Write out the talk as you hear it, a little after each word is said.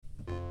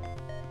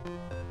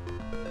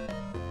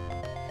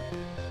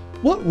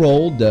What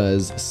role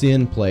does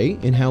sin play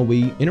in how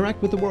we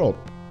interact with the world?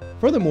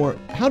 Furthermore,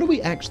 how do we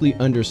actually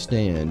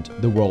understand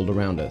the world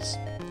around us?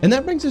 And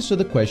that brings us to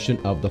the question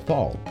of the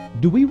fall.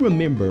 Do we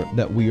remember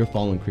that we are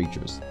fallen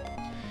creatures?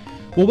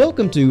 Well,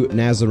 welcome to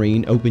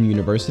Nazarene Open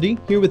University,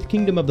 here with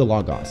Kingdom of the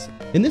Logos.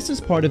 And this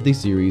is part of the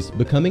series,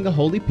 Becoming a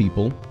Holy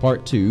People,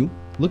 Part 2,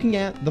 looking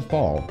at the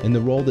fall and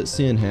the role that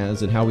sin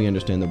has and how we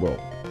understand the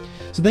world.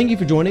 So thank you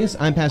for joining us.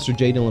 I'm Pastor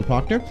J. Dylan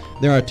Proctor.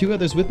 There are two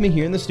others with me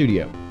here in the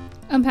studio.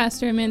 I'm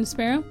Pastor Amanda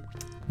Sparrow.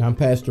 And I'm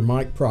Pastor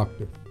Mike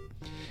Proctor.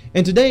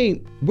 And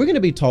today, we're going to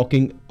be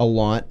talking a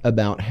lot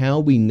about how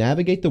we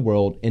navigate the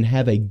world and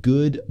have a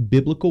good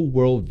biblical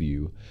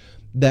worldview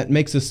that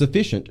makes us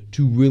sufficient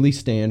to really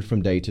stand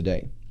from day to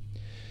day.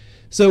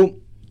 So,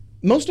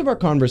 most of our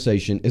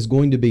conversation is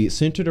going to be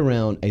centered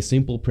around a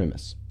simple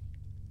premise.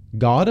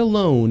 God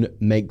alone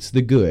makes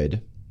the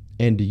good,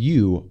 and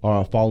you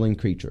are a fallen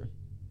creature.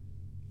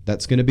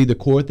 That's going to be the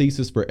core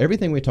thesis for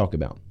everything we talk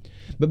about.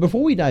 But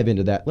before we dive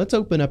into that, let's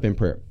open up in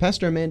prayer.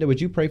 Pastor Amanda, would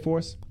you pray for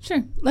us?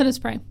 Sure. Let us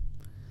pray.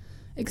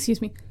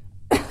 Excuse me.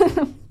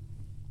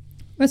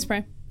 Let's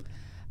pray.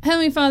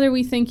 Heavenly Father,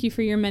 we thank you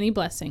for your many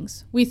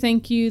blessings. We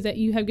thank you that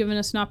you have given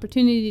us an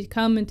opportunity to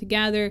come and to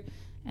gather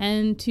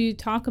and to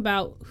talk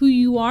about who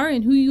you are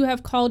and who you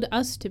have called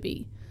us to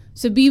be.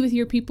 So be with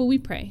your people, we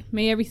pray.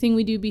 May everything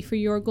we do be for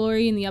your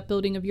glory and the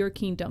upbuilding of your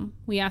kingdom.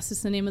 We ask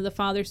this in the name of the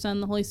Father, Son,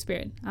 and the Holy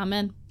Spirit.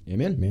 Amen.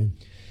 Amen. Amen.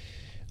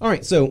 All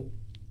right, so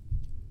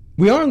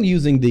we are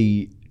using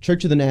the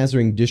Church of the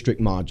Nazarene district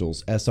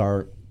modules as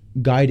our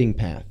guiding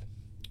path.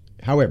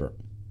 However,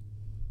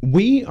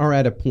 we are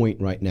at a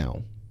point right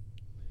now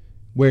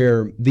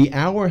where the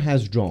hour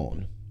has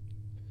drawn,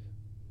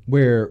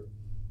 where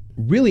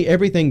really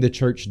everything the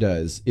church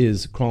does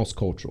is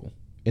cross-cultural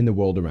in the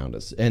world around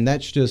us. And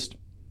that's just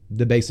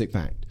the basic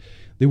fact.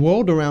 The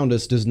world around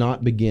us does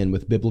not begin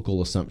with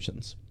biblical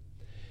assumptions.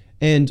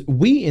 And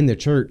we in the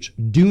church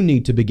do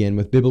need to begin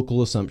with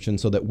biblical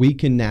assumptions so that we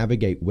can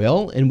navigate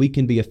well and we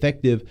can be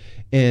effective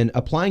in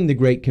applying the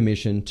Great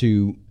Commission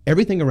to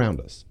everything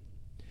around us.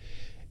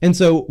 And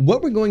so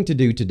what we're going to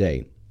do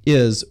today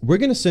is we're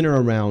going to center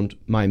around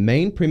my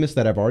main premise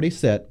that I've already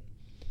set,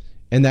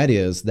 and that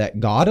is that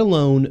God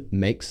alone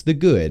makes the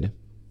good,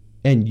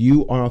 and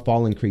you are a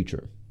fallen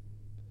creature.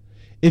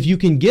 If you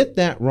can get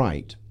that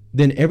right,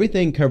 then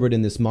everything covered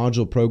in this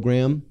module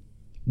program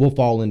will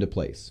fall into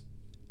place.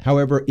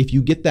 However, if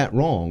you get that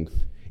wrong,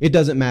 it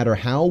doesn't matter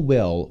how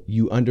well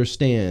you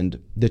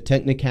understand the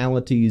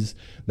technicalities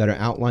that are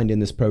outlined in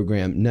this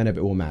program, none of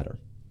it will matter.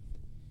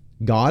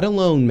 God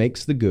alone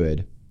makes the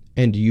good,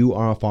 and you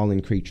are a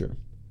fallen creature.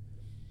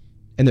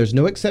 And there's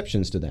no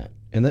exceptions to that.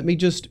 And let me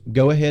just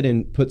go ahead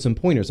and put some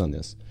pointers on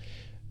this.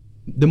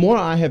 The more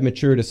I have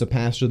matured as a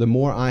pastor, the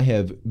more I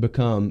have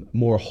become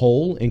more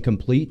whole and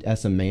complete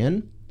as a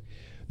man,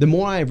 the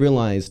more I have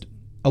realized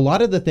a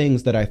lot of the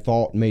things that I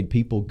thought made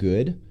people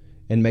good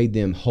and made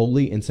them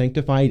holy and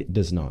sanctified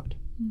does not.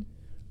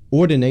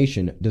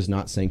 Ordination does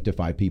not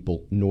sanctify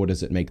people, nor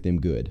does it make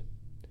them good.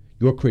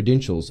 Your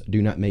credentials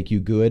do not make you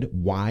good,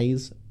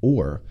 wise,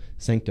 or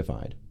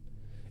sanctified.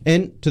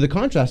 And to the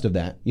contrast of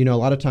that, a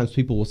lot of times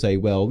people will say,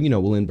 well,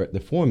 we'll invert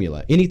the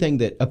formula. Anything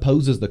that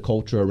opposes the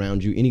culture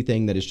around you,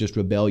 anything that is just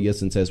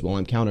rebellious and says, well,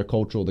 I'm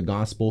countercultural, the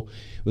gospel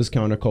was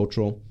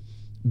countercultural.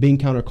 Being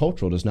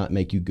countercultural does not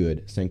make you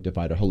good,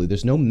 sanctified, or holy.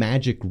 There's no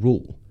magic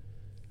rule.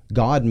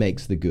 God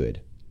makes the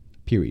good,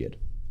 period.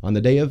 On the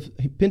day of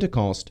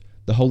Pentecost,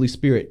 the Holy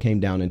Spirit came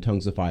down in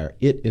tongues of fire.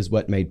 It is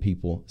what made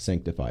people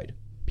sanctified,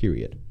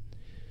 period.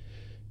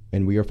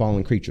 And we are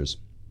fallen creatures.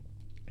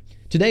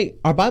 Today,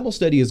 our Bible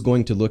study is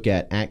going to look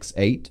at Acts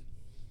 8,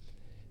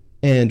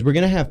 and we're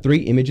going to have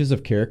three images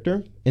of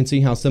character and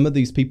see how some of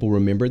these people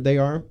remembered they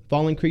are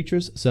fallen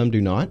creatures, some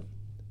do not.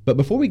 But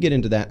before we get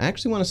into that, I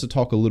actually want us to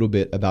talk a little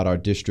bit about our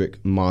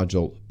district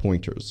module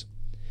pointers.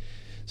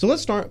 So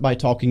let's start by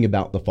talking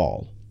about the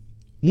fall.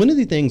 One of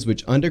the things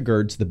which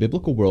undergirds the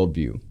biblical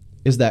worldview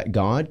is that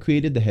God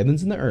created the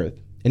heavens and the earth,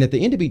 and at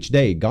the end of each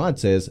day, God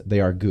says they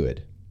are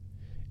good.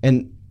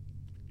 And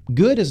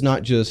good is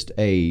not just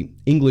an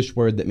English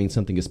word that means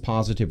something is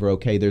positive or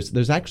okay.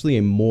 There's actually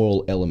a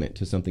moral element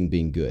to something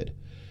being good.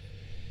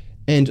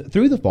 And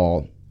through the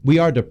fall, we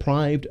are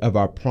deprived of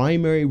our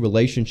primary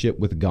relationship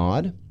with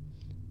God,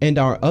 and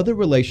our other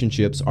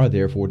relationships are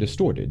therefore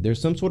distorted.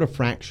 There's some sort of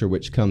fracture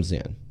which comes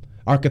in.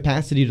 Our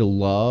capacity to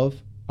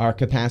love, our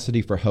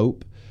capacity for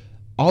hope,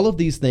 all of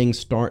these things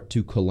start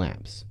to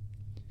collapse.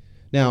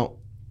 Now,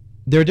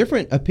 there are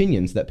different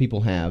opinions that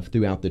people have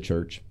throughout the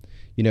church.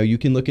 You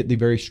can look at the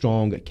very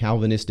strong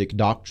Calvinistic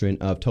doctrine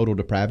of total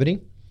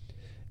depravity.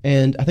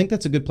 And I think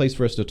that's a good place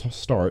for us to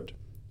start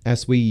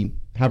as we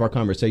have our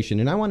conversation.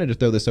 And I wanted to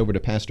throw this over to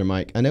Pastor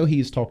Mike. I know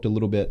he's talked a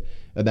little bit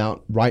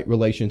about right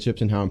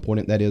relationships and how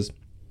important that is.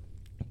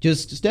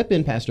 Just step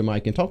in, Pastor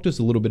Mike, and talk to us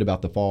a little bit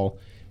about the fall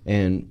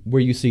and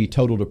where you see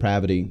total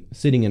depravity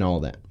sitting in all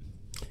of that.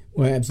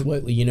 Well,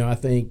 absolutely. I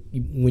think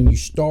when you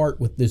start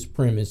with this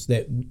premise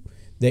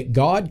that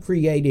God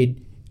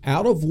created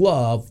out of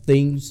love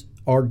things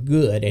are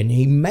good, and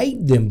he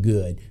made them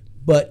good.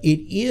 but it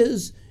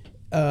is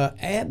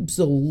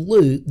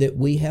absolute that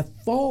we have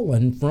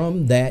fallen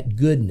from that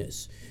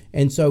goodness.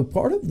 And so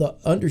part of the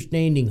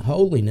understanding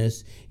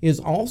holiness is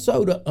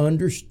also to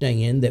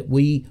understand that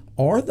we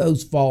are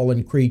those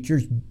fallen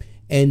creatures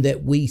and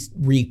that we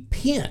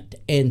repent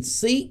and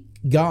seek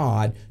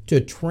God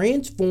to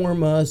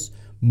transform us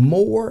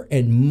more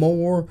and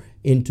more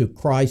into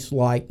Christ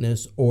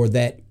likeness, or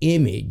that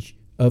image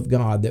of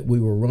God that we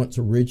were once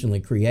originally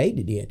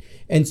created in.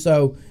 And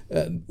so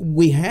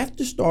we have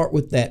to start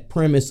with that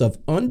premise of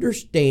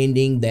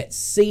understanding that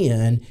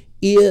sin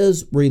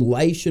is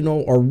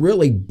relational, or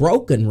really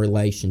broken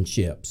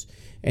relationships.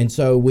 And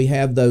so we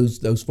have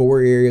those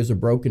four areas of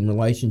broken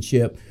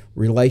relationship.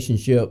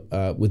 Relationship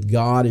with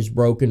God is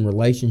broken.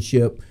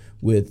 Relationship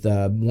with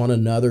one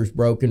another is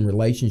broken.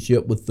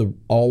 Relationship with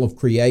all of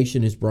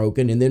creation is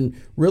broken. And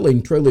then really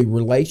and truly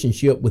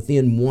relationship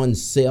within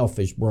oneself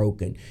is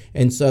broken.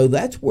 And so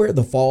that's where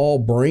the fall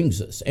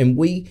brings us. And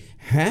we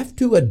have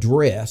to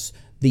address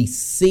the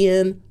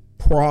sin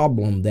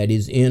problem that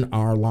is in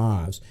our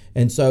lives.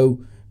 And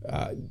so,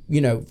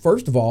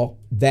 first of all,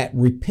 that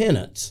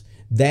repentance,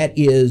 that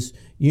is,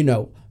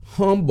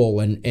 humble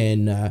and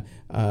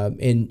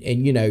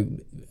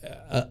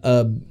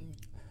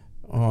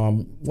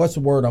what's the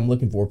word I'm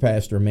looking for,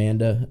 Pastor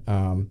Amanda?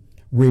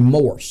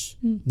 Remorse.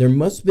 There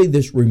must be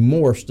this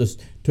remorse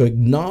to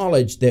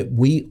acknowledge that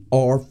we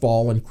are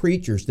fallen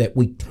creatures, that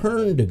we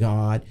turn to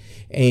God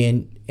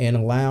and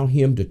allow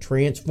Him to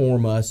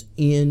transform us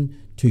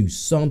into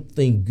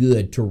something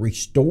good, to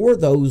restore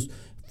those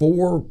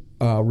four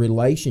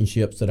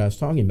relationships that I was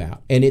talking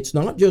about. And it's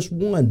not just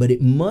one, but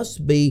it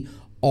must be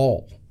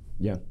all.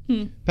 Yeah.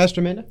 Pastor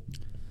Amanda?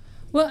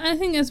 Well, I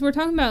think as we're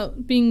talking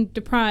about being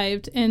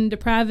deprived and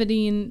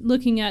depravity and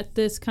looking at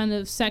this kind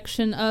of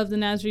section of the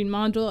Nazarene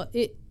module,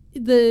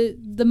 the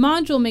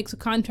module makes a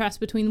contrast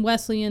between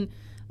Wesleyan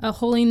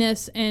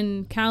holiness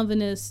and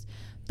Calvinist.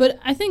 But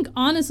I think,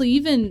 honestly,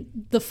 even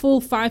the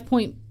full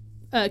 5-point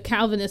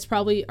Calvinists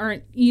probably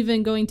aren't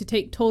even going to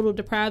take total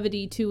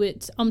depravity to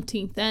its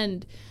umpteenth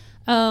end.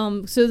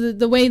 So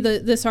the way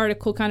this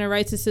article kind of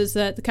writes this is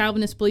that the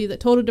Calvinists believe that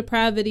total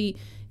depravity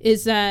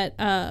is that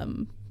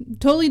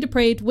totally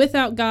depraved,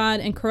 without God,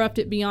 and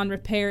corrupted beyond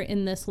repair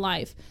in this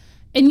life.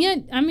 And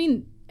yet, I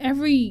mean,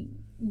 every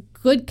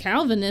good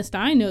Calvinist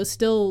I know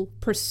still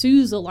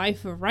pursues a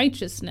life of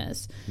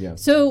righteousness. Yeah.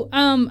 So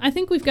I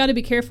think we've got to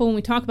be careful when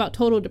we talk about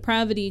total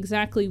depravity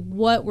exactly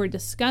what we're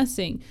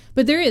discussing.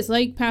 But there is,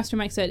 like Pastor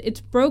Mike said,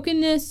 it's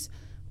brokenness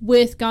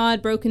with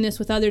God, brokenness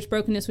with others,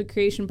 brokenness with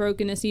creation,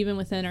 brokenness even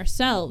within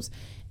ourselves.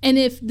 And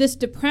if this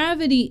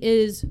depravity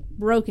is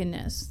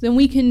brokenness, then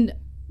we can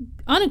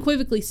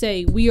unequivocally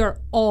say we are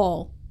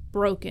all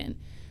broken.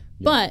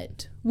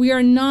 But we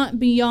are not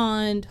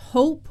beyond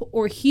hope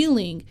or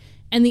healing,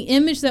 and the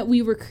image that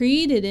we were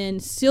created in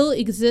still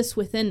exists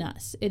within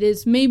us. It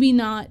is maybe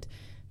not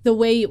the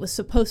way it was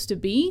supposed to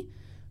be,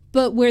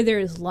 but where there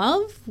is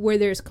love, where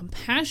there's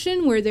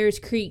compassion, where there's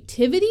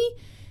creativity,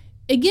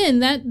 again,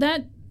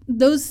 that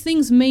those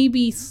things may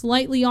be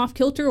slightly off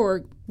kilter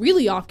or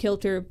really off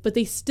kilter, but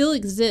they still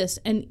exist.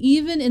 And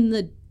even in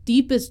the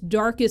deepest,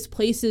 darkest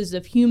places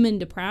of human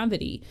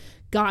depravity,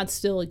 God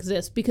still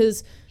exists,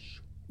 because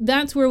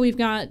that's where we've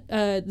got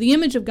the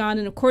image of God.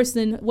 And of course,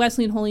 then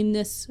Wesleyan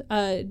holiness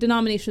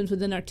denominations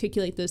would then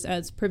articulate this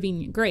as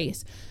prevenient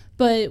grace.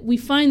 But we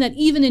find that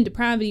even in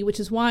depravity, which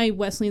is why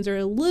Wesleyans are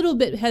a little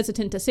bit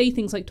hesitant to say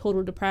things like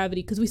total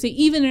depravity, because we say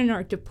even in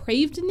our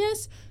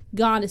depravedness,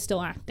 God is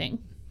still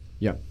acting.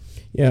 Yeah.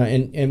 Yeah,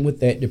 and with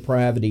that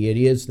depravity, it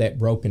is that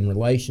broken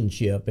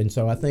relationship. And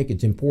so I think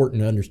it's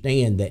important to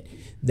understand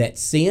that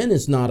sin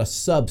is not a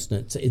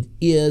substance. It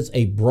is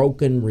a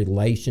broken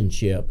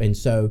relationship. And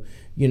so,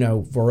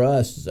 for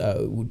us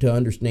to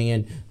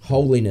understand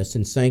holiness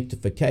and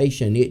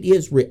sanctification, it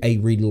is a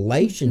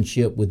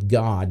relationship with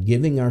God,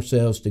 giving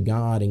ourselves to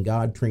God and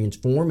God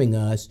transforming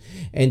us.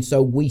 And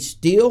so we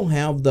still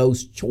have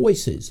those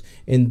choices.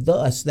 And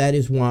thus, that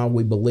is why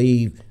we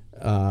believe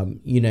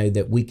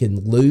that we can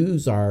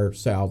lose our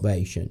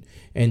salvation.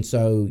 And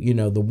so,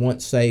 the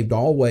once saved,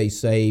 always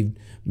saved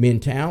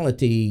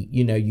mentality,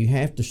 you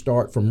have to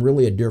start from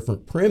really a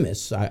different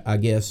premise, I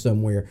guess,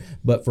 somewhere.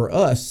 But for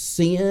us,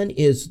 sin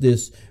is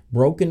this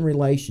broken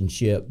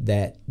relationship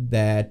that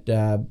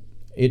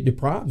it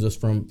deprives us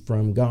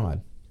from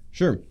God.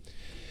 Sure.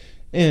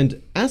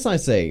 And as I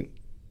say,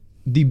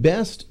 the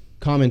best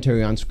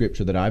commentary on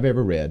Scripture that I've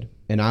ever read,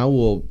 and I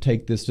will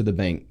take this to the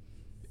bank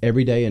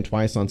every day and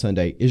twice on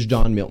Sunday, is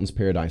John Milton's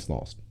Paradise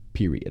Lost,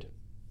 period.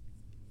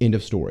 End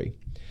of story.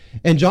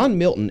 And John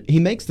Milton,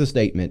 he makes the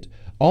statement,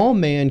 "All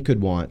man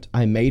could want,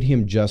 I made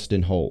him just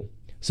and whole,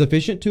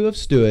 sufficient to have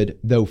stood,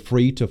 though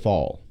free to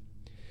fall.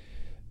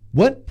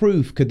 What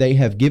proof could they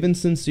have given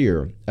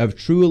sincere of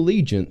true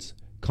allegiance,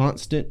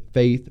 constant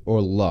faith,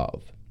 or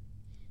love?"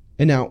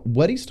 And now,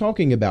 what he's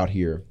talking about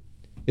here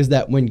is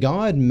that when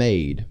God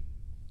made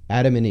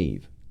Adam and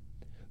Eve,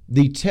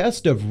 the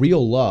test of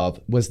real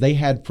love was they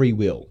had free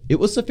will. It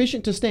was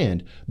sufficient to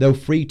stand, though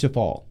free to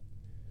fall.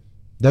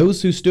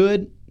 Those who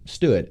stood,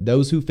 stood.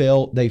 Those who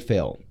fell, they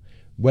fell.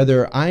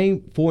 whether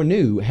I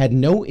foreknew, had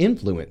no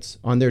influence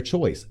on their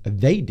choice.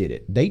 They did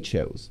it. They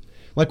chose.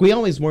 Like we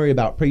always worry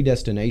about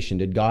predestination.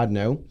 Did God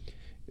know?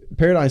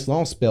 Paradise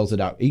Law spells it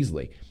out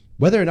easily.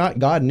 Whether or not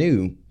God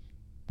knew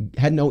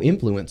had no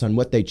influence on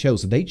what they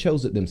chose. They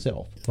chose it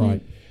themselves.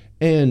 Right.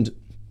 And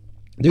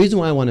the reason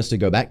why I want us to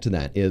go back to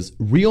that is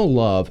real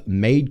love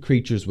made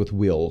creatures with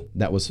will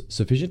that was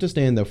sufficient to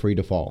stand, though free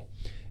to fall.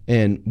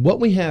 And what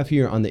we have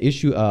here on the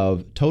issue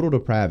of total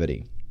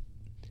depravity,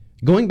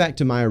 going back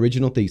to my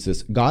original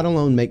thesis, God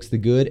alone makes the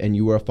good and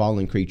you are a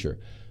fallen creature.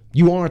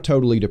 You are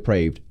totally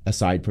depraved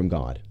aside from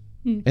God.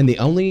 And the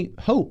only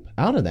hope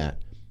out of that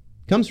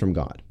comes from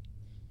God.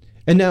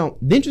 And now,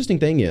 the interesting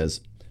thing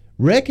is,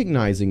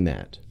 recognizing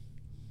that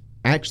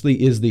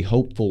actually is the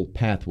hopeful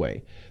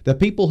pathway. The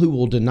people who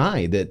will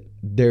deny that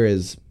there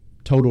is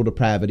total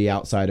depravity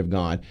outside of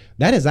God,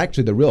 that is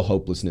actually the real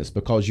hopelessness,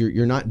 because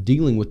you're not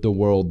dealing with the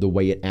world the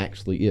way it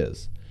actually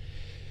is.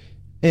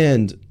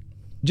 And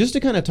just to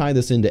kind of tie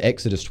this into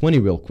Exodus 20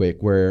 real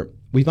quick, where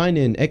we find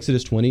in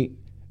Exodus 20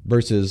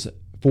 verses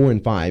 4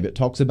 and 5, it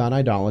talks about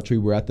idolatry.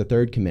 We're at the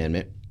third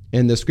commandment,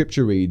 and the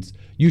scripture reads,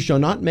 "You shall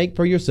not make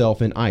for yourself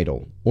an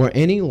idol or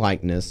any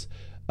likeness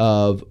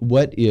of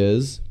what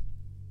is,"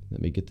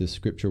 let me get this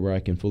scripture where I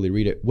can fully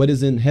read it, "what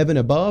is in heaven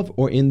above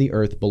or in the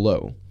earth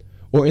below,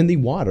 or in the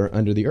water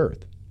under the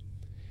earth.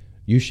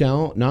 You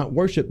shall not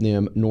worship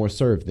them nor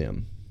serve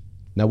them."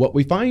 Now what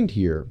we find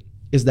here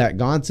is that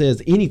God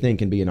says anything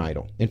can be an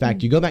idol. In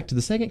fact, you go back to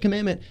the second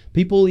commandment,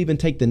 people even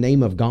take the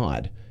name of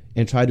God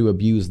and try to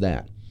abuse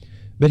that.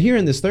 But here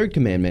in this third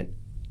commandment,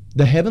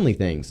 the heavenly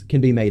things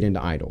can be made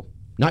into idol.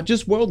 Not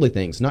just worldly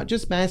things, not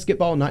just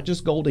basketball, not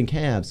just golden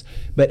calves,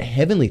 but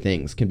heavenly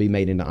things can be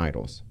made into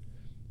idols.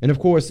 And of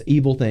course,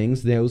 evil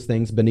things, those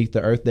things beneath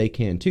the earth, they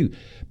can too.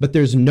 But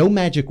there's no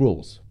magic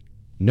rules.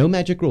 No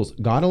magic rules.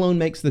 God alone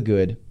makes the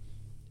good,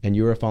 and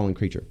you're a fallen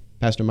creature.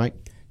 Pastor Mike?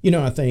 You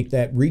know, I think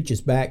that reaches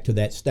back to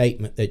that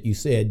statement that you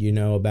said,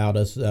 about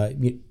us.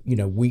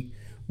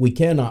 We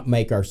cannot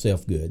make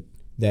ourselves good.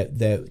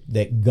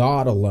 That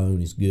God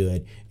alone is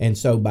good. And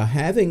so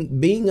by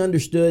being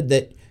understood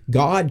that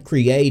God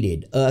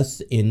created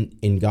us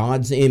in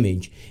God's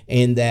image,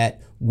 and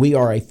that we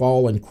are a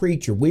fallen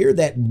creature, we're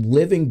that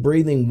living,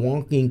 breathing,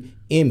 walking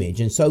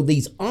image. And so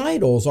these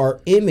idols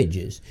are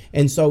images.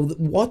 And so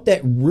what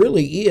that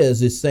really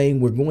is saying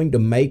we're going to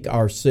make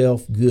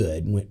ourselves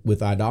good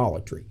with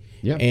idolatry.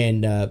 Yeah.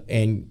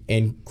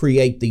 And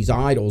create these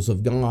idols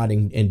of God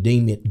and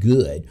deem it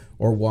good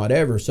or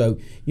whatever. So,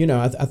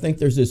 I think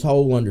there's this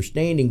whole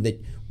understanding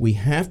that we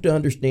have to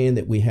understand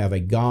that we have a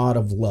God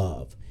of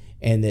love,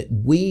 and that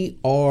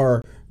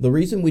the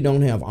reason we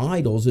don't have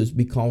idols is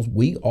because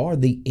we are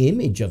the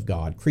image of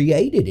God,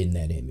 created in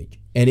that image,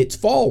 and it's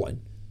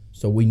fallen.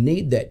 So we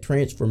need that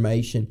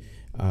transformation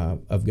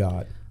of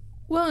God.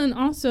 Well, and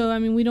also,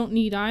 we don't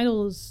need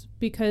idols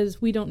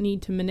because we don't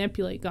need to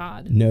manipulate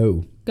God.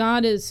 No.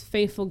 God is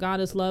faithful, God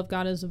is love,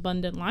 God is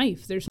abundant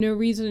life. There's no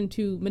reason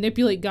to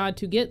manipulate God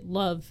to get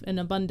love and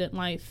abundant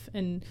life.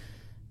 And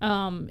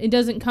it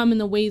doesn't come in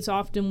the ways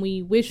often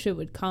we wish it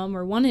would come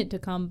or want it to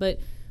come, but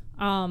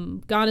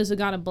God is a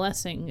God of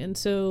blessing. And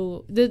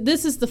so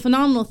this is the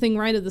phenomenal thing,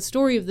 right, of the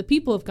story of the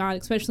people of God,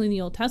 especially in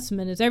the Old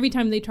Testament, is every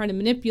time they try to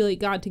manipulate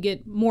God to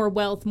get more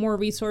wealth, more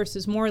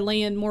resources, more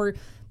land, more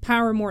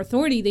power, more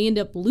authority, they end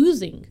up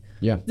losing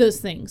those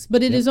things.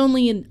 But it is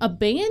only in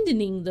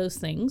abandoning those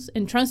things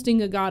and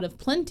trusting a God of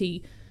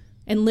plenty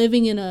and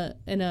living in a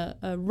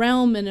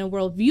realm and a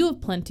worldview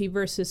of plenty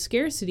versus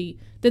scarcity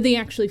that they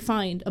actually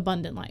find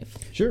abundant life.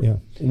 Sure. Yeah.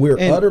 We're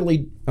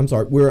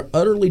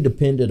utterly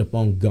dependent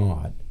upon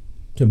God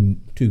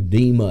to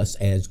deem us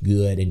as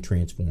good and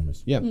transform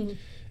us. Yeah. Mm-hmm.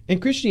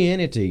 And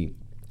Christianity,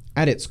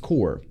 at its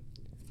core,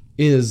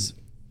 is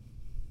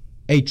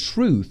a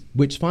truth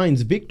which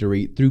finds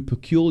victory through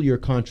peculiar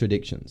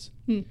contradictions.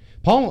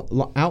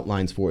 Paul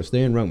outlines for us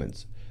there in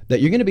Romans that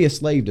you're going to be a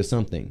slave to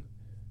something,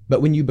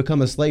 but when you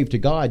become a slave to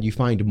God, you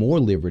find more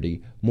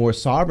liberty, more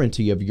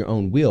sovereignty of your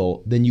own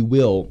will than you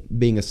will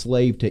being a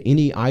slave to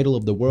any idol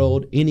of the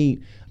world, any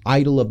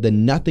idol of the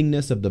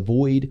nothingness of the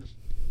void.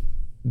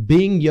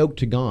 Being yoked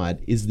to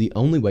God is the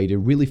only way to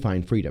really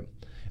find freedom.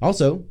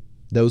 Also,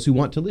 those who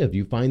want to live,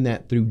 you find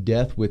that through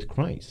death with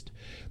Christ.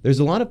 There's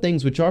a lot of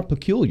things which are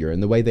peculiar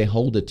in the way they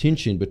hold a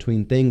tension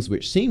between things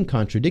which seem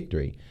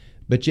contradictory,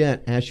 but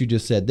yet, as you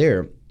just said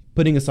there,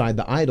 putting aside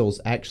the idols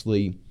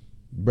actually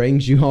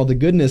brings you all the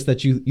goodness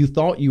that you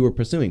thought you were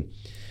pursuing.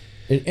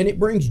 And it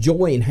brings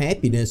joy and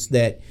happiness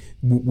that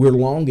we're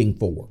longing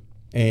for.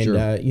 And,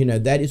 Sure.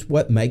 That is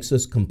what makes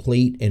us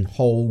complete and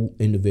whole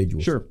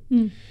individuals. Sure.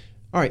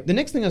 All right, the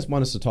next thing I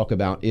want us to talk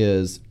about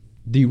is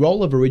the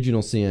role of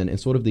original sin and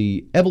sort of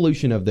the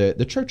evolution of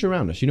the church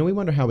around us. We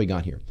wonder how we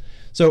got here.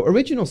 So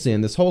original sin,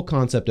 this whole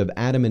concept of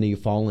Adam and Eve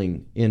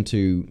falling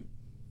into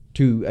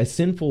a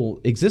sinful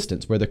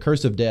existence where the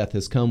curse of death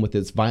has come with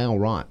its vile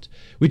rot,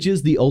 which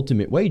is the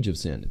ultimate wage of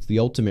sin. It's the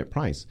ultimate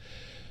price.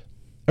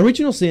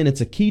 Original sin, it's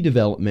a key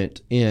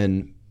development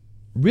in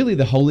really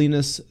the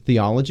holiness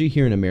theology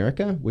here in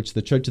America, which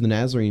the Church of the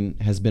Nazarene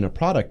has been a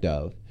product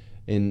of.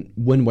 in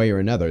one way or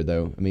another,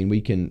 though. I mean,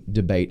 we can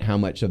debate how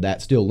much of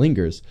that still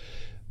lingers.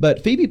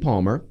 But Phoebe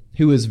Palmer,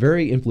 who is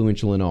very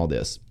influential in all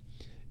this,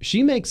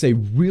 she makes a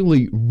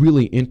really,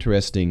 really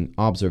interesting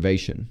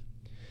observation.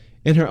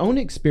 In her own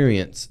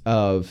experience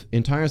of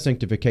entire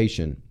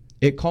sanctification,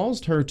 it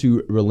caused her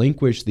to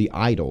relinquish the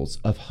idols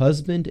of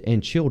husband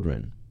and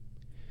children.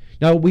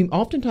 Now, we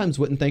oftentimes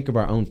wouldn't think of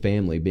our own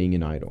family being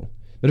an idol.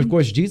 But of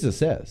course, Jesus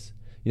says,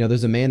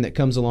 there's a man that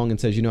comes along and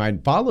says,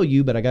 I'd follow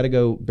you, but I got to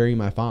go bury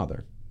my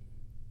father.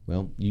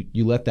 Well,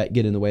 you let that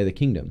get in the way of the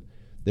kingdom.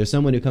 There's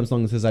someone who comes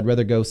along and says, I'd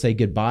rather go say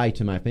goodbye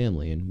to my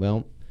family. And,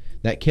 well,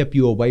 that kept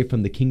you away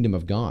from the kingdom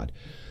of God.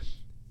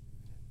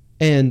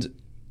 And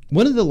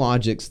one of the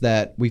logics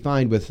that we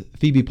find with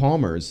Phoebe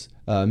Palmer's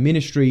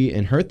ministry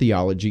and her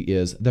theology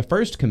is the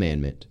first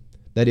commandment,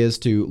 that is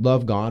to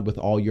love God with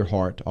all your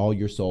heart, all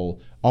your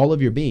soul, all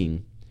of your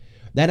being.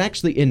 That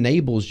actually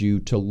enables you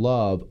to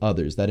love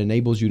others. That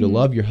enables you to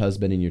love your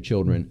husband and your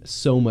children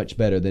so much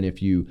better than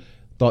if you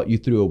thought you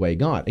threw away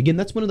God. Again,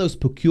 that's one of those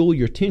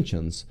peculiar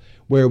tensions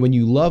where when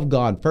you love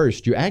God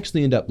first, you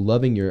actually end up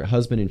loving your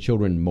husband and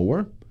children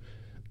more.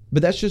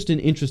 But that's just an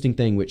interesting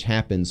thing which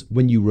happens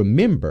when you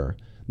remember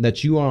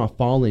that you are a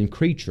fallen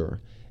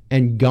creature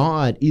and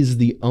God is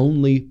the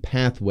only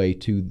pathway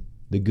to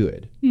the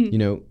good.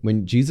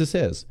 When Jesus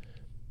says,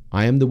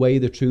 I am the way,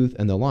 the truth,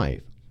 and the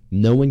life,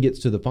 no one gets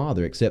to the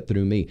Father except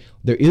through me.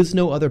 There is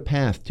no other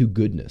path to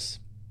goodness.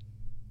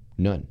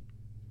 None.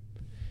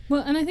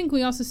 Well, and I think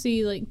we also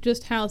see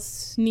just how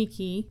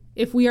sneaky,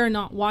 if we are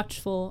not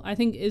watchful, I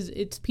think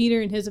it's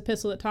Peter in his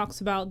epistle that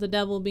talks about the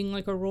devil being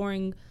like a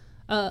roaring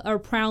or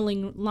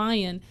prowling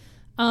lion.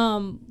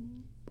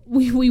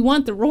 We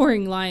want the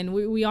roaring lion.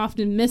 We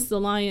often miss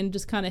the lion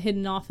just kind of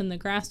hidden off in the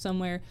grass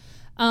somewhere.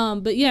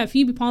 But yeah,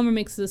 Phoebe Palmer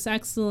makes this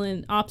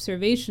excellent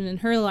observation in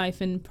her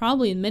life and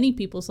probably in many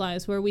people's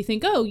lives where we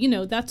think,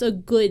 that's a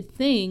good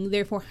thing,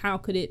 therefore how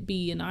could it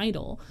be an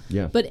idol?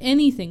 Yeah. But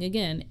anything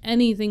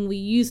we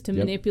use to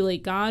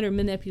manipulate God or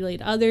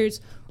manipulate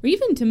others or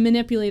even to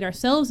manipulate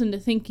ourselves into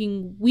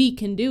thinking we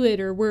can do it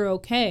or we're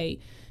okay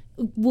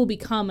will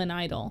become an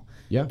idol.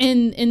 Yeah.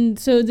 And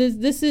so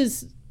this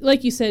is,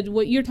 like you said,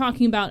 what you're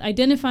talking about,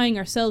 identifying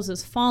ourselves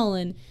as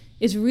fallen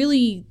is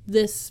really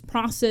this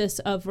process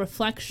of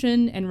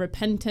reflection and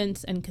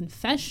repentance and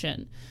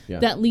confession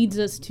that leads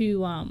us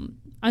to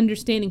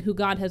understanding who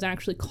God has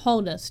actually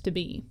called us to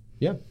be.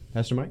 Yeah,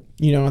 Pastor Mike?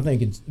 I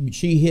think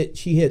she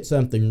hit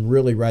something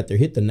really right there,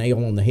 hit the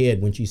nail on the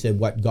head when she said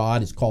what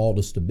God has called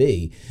us to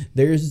be.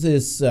 There's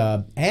this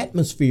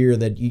atmosphere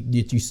that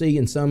you see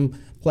in some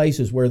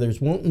places where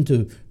there's wanting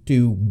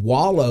to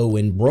wallow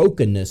in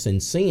brokenness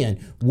and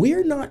sin.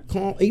 We're not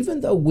called,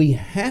 even though we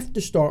have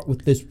to start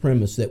with this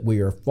premise that we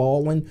are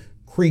fallen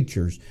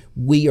creatures,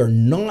 we are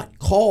not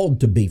called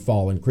to be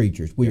fallen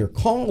creatures. We are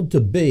called to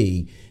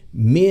be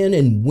men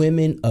and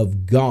women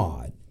of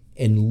God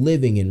and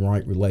living in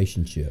right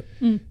relationship.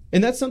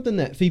 And that's something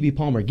that Phoebe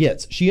Palmer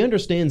gets. She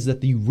understands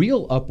that the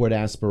real upward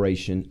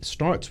aspiration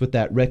starts with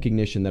that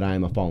recognition that I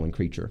am a fallen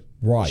creature.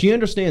 Right. She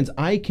understands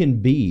I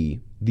can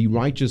be the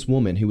righteous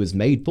woman who is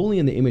made fully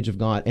in the image of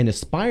God and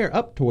aspire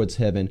up towards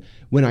heaven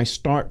when I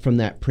start from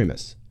that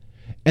premise.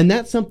 And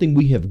that's something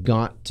we have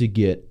got to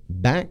get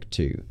back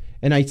to.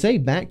 And I say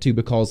back to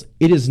because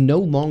it is no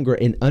longer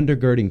an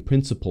undergirding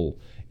principle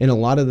in a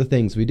lot of the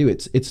things we do.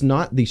 It's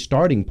not the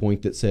starting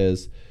point that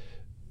says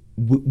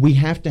we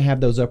have to have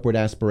those upward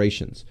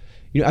aspirations.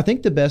 I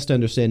think the best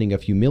understanding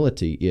of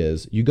humility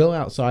is you go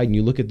outside and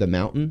you look at the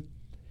mountain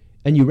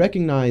and you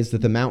recognize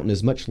that the mountain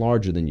is much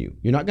larger than you.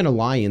 You're not going to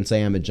lie and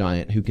say I'm a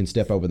giant who can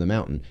step over the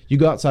mountain. You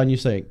go outside and you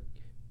say,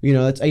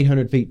 that's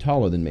 800 feet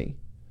taller than me.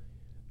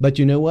 But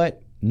you know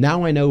what?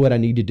 Now I know what I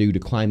need to do to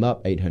climb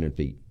up 800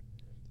 feet.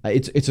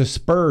 It's a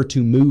spur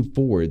to move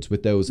forwards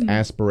with those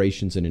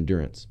aspirations and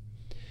endurance.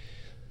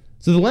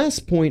 So the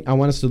last point I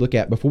want us to look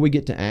at before we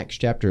get to Acts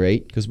chapter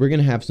 8, because we're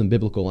going to have some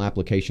biblical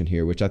application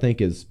here, which I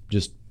think is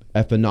just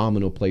a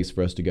phenomenal place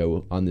for us to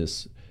go on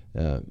this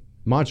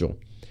module,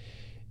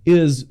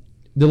 is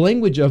the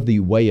language of the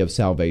way of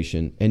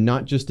salvation and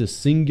not just a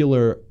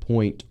singular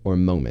point or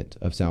moment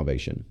of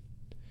salvation.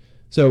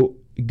 So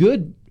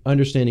good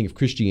understanding of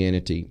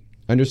Christianity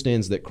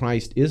understands that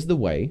Christ is the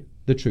way,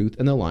 the truth,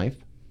 and the life.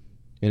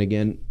 And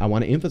again, I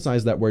want to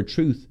emphasize that word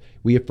truth.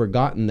 We have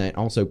forgotten that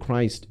also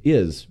Christ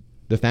is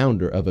the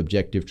founder of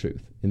objective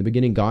truth. In the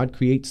beginning, God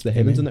creates the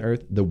heavens and the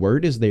earth. The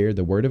Word is there,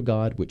 the Word of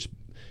God, which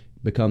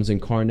becomes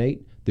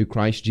incarnate through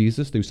Christ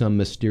Jesus through some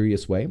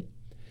mysterious way.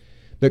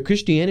 But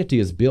Christianity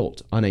is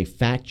built on a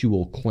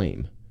factual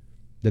claim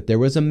that there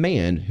was a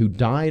man who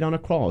died on a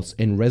cross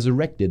and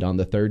resurrected on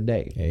the third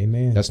day.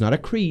 Amen. That's not a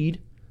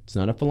creed. It's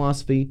not a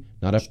philosophy,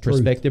 not a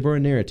perspective or a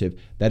narrative.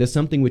 That is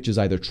something which is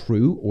either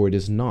true or it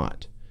is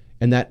not.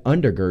 And that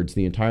undergirds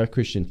the entire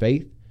Christian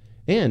faith.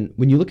 And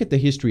when you look at the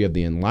history of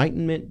the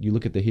Enlightenment, you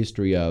look at the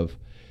history of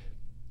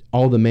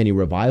all the many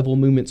revival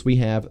movements we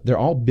have, they're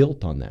all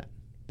built on that.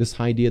 This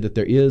idea that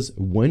there is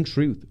one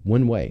truth,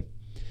 one way.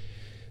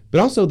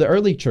 But also the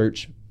early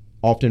church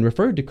often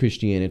referred to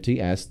Christianity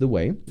as the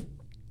way.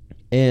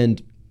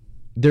 And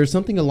there's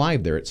something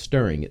alive there. It's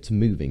stirring, it's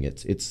moving,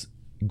 it's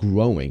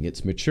growing,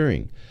 it's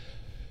maturing.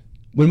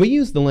 When we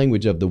use the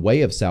language of the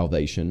way of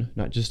salvation,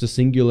 not just a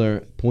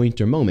singular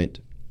point or moment,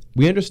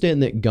 we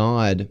understand that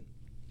God,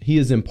 he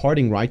is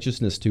imparting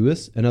righteousness to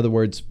us. In other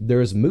words,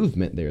 there is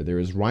movement there. There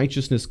is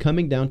righteousness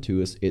coming down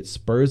to us. It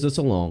spurs us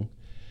along.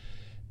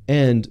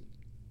 And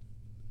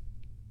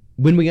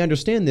when we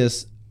understand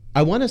this,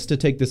 I want us to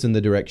take this in the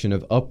direction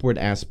of upward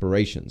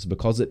aspirations,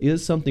 because it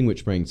is something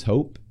which brings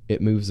hope.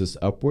 It moves us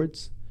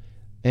upwards.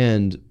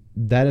 And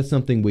that is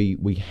something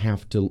we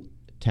have to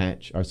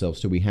attach ourselves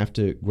to. We have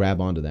to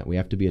grab onto that. We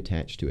have to be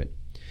attached to it.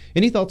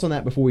 Any thoughts on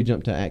that before we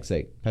jump to Acts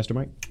 8? Pastor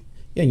Mike?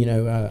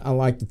 Yeah, I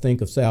like to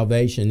think of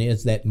salvation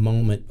as that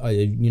moment.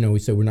 We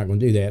said we're not going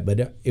to do that,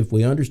 but if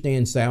we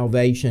understand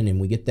salvation and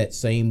we get that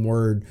same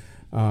word,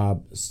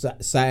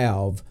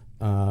 salve,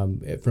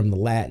 from the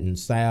Latin,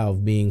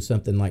 salve being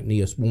something like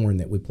neosporin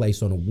that we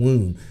place on a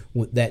wound,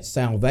 that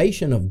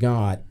salvation of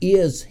God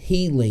is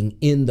healing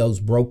in those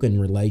broken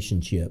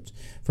relationships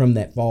from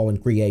that fallen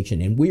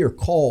creation. And we are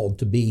called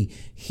to be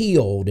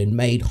healed and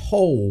made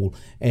whole.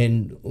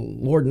 And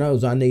Lord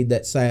knows I need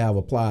that salve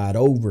applied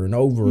over and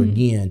over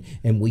again.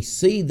 And we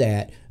see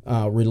that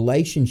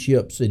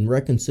relationships and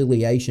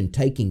reconciliation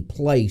taking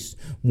place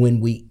when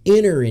we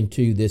enter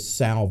into this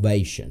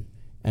salvation.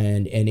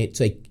 And it's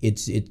like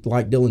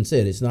Dylan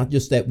said, it's not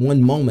just that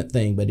one moment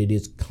thing, but it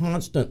is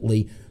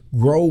constantly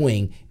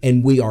growing,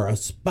 and we are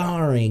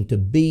aspiring to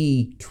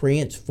be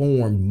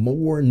transformed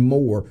more and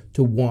more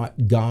to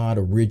what God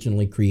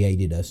originally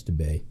created us to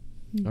be.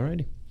 All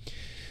righty.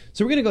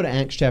 So we're going to go to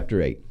Acts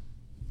chapter 8.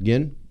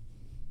 Again,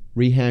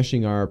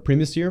 rehashing our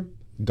premise here.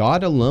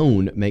 God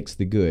alone makes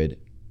the good,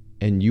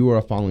 and you are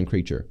a fallen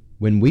creature.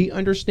 When we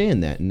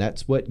understand that, and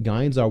that's what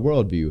guides our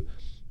worldview,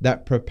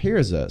 that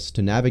prepares us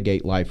to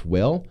navigate life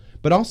well,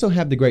 but also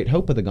have the great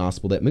hope of the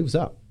gospel that moves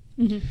up.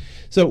 Mm-hmm.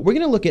 So we're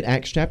going to look at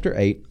Acts chapter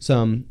 8,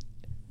 some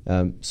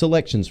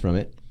selections from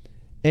it,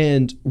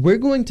 and we're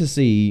going to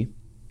see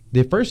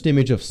the first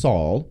image of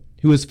Saul,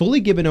 who is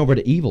fully given over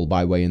to evil,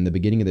 by way, in the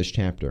beginning of this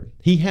chapter.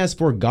 He has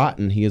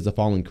forgotten he is a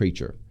fallen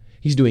creature.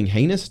 He's doing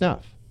heinous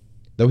stuff,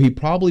 though he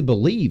probably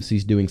believes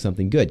he's doing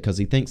something good because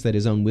he thinks that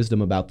his own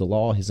wisdom about the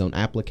law, his own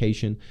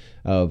application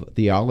of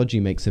theology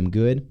makes him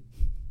good.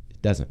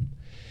 It doesn't.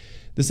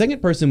 The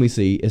second person we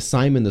see is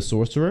Simon the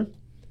sorcerer,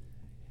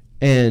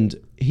 and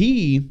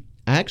he,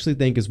 I actually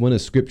think, is one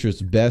of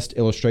Scripture's best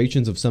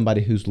illustrations of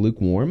somebody who's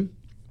lukewarm.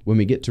 When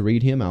we get to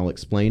read him, I'll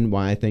explain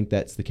why I think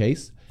that's the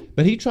case.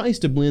 But he tries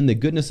to blend the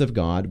goodness of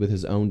God with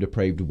his own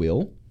depraved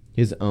will,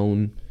 his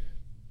own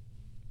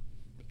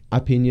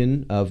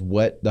opinion of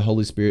what the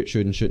Holy Spirit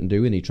should and shouldn't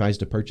do, and he tries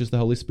to purchase the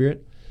Holy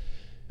Spirit.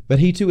 But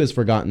he too has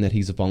forgotten that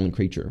he's a fallen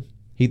creature.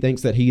 He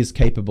thinks that he is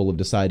capable of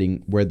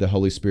deciding where the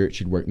Holy Spirit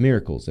should work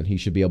miracles, and he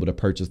should be able to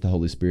purchase the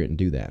Holy Spirit and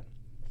do that.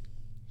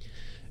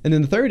 And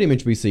then the third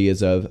image we see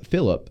is of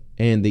Philip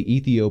and the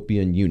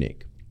Ethiopian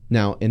eunuch.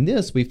 Now, in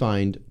this, we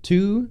find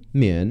two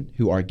men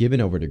who are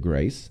given over to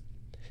grace,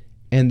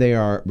 and they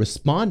are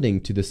responding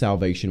to the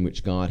salvation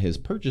which God has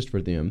purchased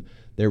for them.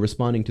 They're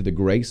responding to the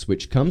grace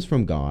which comes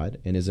from God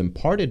and is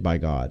imparted by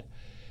God.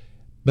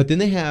 But then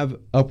they have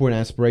upward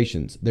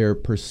aspirations. They're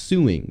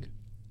pursuing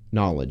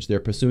knowledge, they're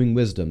pursuing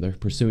wisdom, they're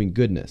pursuing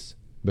goodness,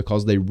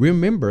 because they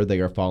remember they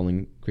are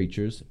fallen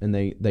creatures and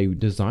they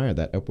desire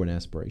that upward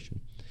aspiration.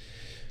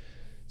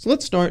 So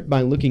let's start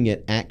by looking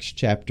at Acts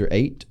chapter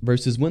 8,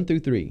 verses 1 through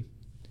 3.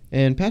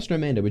 And Pastor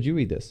Amanda, would you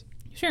read this?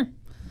 Sure.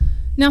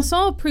 Now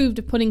Saul approved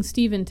of putting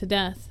Stephen to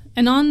death,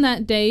 and on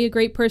that day a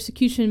great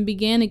persecution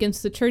began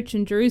against the church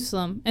in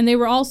Jerusalem, and they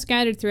were all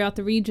scattered throughout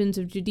the regions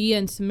of Judea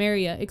and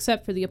Samaria,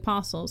 except for the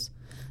apostles.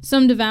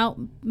 Some devout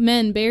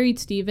men buried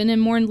Stephen and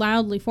mourned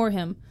loudly for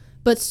him.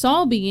 But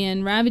Saul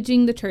began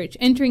ravaging the church,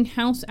 entering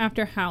house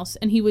after house,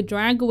 and he would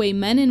drag away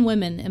men and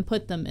women and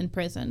put them in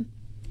prison.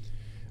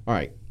 All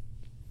right.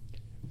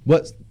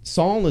 What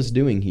Saul is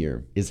doing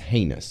here is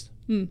heinous.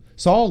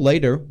 Saul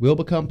later will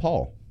become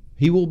Paul.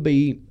 He will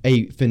be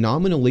a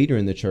phenomenal leader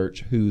in the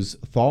church whose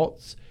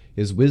thoughts,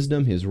 his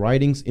wisdom, his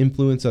writings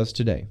influence us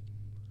today.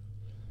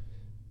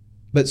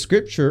 But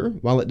Scripture,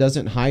 while it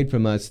doesn't hide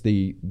from us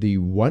the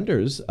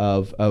wonders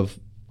of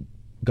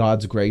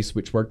God's grace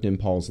which worked in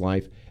Paul's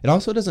life, it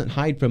also doesn't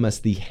hide from us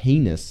the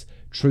heinous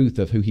truth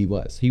of who he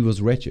was. He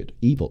was wretched,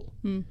 evil.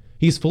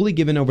 He's fully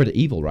given over to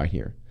evil right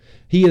here.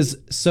 He is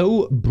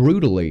so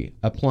brutally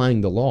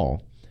applying the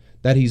law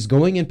that he's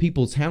going in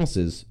people's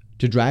houses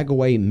to drag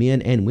away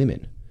men and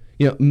women.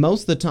 You know,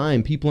 most of the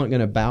time, people aren't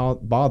going to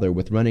bother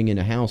with running in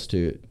a house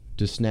to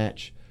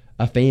snatch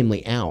a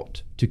family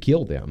out to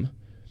kill them.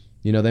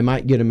 You know, they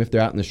might get them if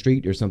they're out in the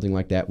street or something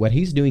like that. What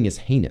he's doing is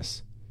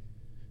heinous.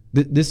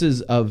 This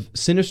is of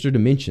sinister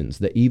dimensions,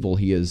 the evil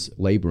he is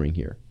laboring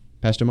here.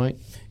 Pastor Mike?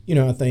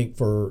 I think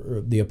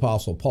for the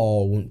Apostle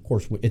Paul, of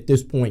course, at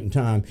this point in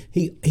time,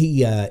 he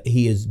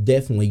is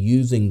definitely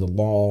using the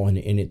law, and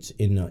it's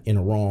in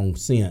a wrong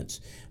sense.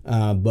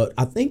 But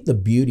I think the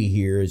beauty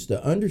here is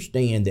to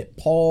understand that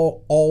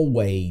Paul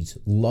always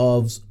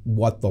loves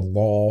what the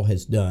law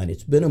has done.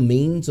 It's been a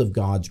means of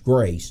God's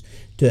grace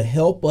to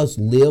help us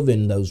live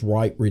in those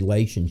right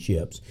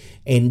relationships.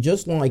 And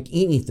just like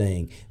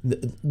anything,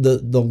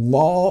 the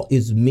law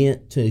is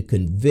meant to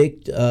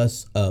convict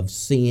us of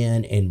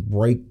sin and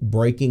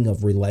breaking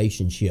of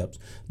relationships.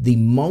 The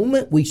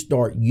moment we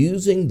start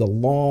using the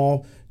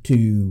law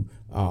to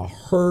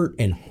hurt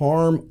and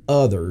harm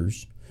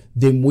others,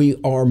 then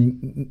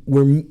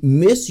we're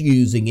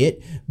misusing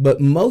it.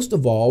 But most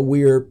of all,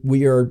 we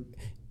are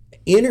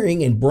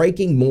entering and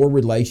breaking more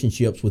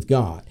relationships with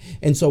God.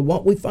 And so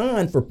what we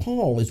find for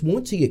Paul is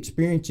once he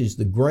experiences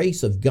the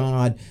grace of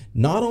God,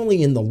 not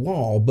only in the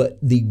law, but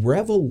the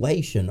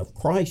revelation of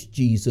Christ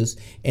Jesus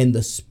and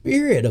the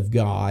Spirit of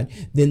God,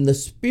 then the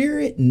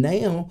Spirit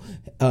now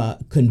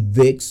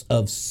convicts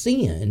of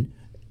sin,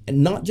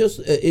 not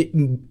just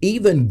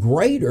even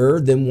greater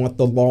than what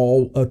the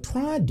law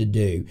tried to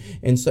do.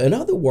 And so, in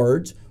other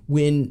words,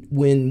 when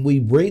we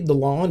read the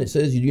law and it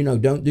says,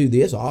 don't do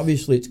this,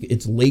 obviously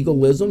it's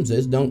legalism,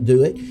 says don't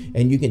do it.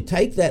 And you can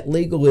take that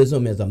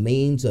legalism as a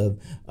means of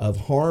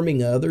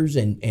harming others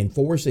and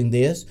forcing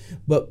this.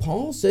 But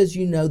Paul says,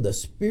 the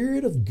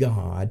Spirit of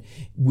God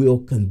will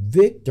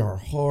convict our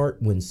heart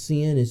when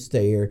sin is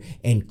there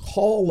and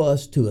call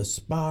us to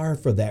aspire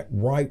for that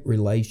right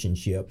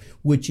relationship,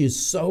 which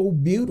is so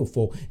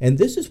beautiful. And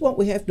this is what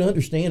we have to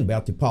understand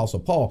about the Apostle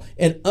Paul.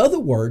 In other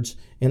words,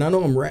 and I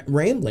know I'm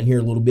rambling here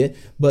a little bit,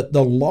 but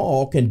the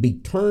law can be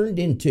turned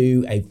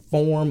into a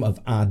form of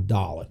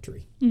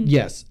idolatry.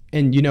 Yes.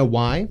 And you know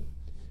why?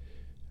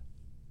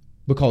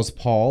 Because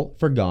Paul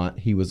forgot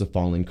he was a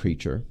fallen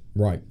creature.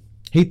 Right.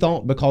 He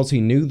thought because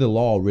he knew the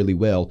law really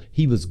well,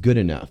 he was good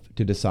enough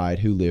to decide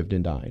who lived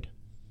and died.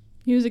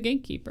 He was a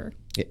gatekeeper.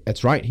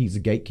 That's right. He's a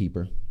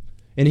gatekeeper.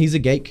 And he's a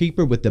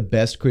gatekeeper with the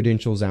best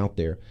credentials out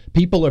there.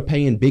 People are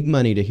paying big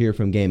money to hear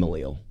from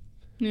Gamaliel.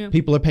 Yeah.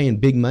 People are paying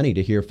big money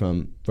to hear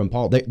from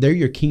Paul. They're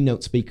your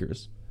keynote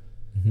speakers.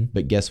 Mm-hmm.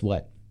 But guess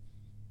what?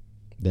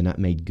 They're not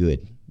made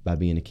good by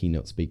being a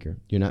keynote speaker.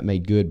 You're not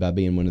made good by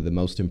being one of the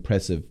most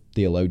impressive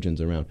theologians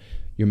around.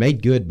 You're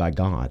made good by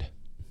God.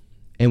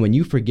 And when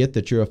you forget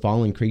that you're a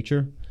fallen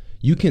creature,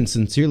 you can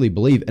sincerely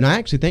believe, and I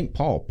actually think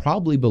Paul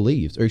probably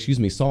believes,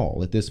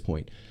 Saul at this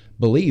point,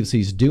 believes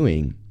he's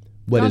doing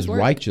what God's is work.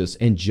 Righteous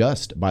and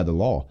just by the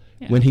law,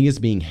 when he is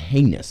being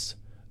heinous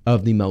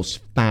of the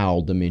most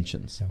foul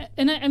dimensions.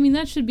 And I mean,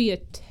 that should be a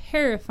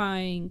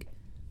terrifying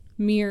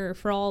mirror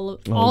for all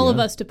of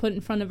us to put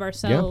in front of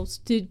ourselves,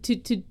 to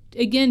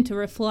again, to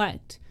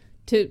reflect,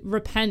 to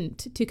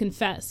repent, to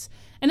confess.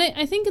 And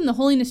I think in the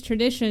holiness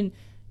tradition,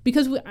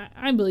 because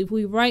I believe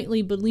we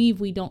rightly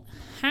believe we don't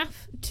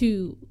have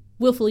to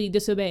willfully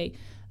disobey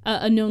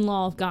a known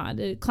law of God,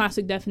 a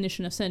classic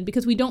definition of sin,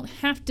 because we don't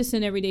have to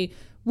sin every day.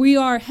 We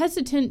are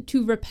hesitant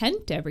to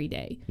repent every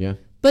day. Yeah.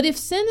 But if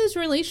sin is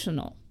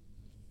relational,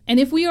 and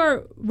if we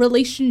are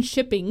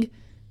relationshipping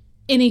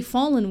in a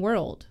fallen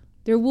world,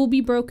 there will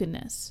be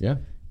brokenness. Yeah.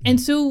 And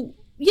so,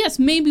 yes,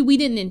 maybe we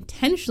didn't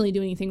intentionally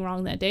do anything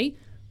wrong that day,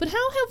 but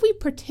how have we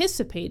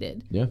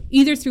participated? Yeah.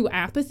 Either through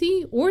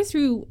apathy or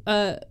through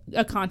a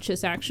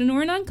conscious action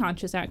or an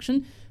unconscious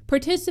action,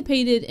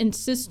 participated in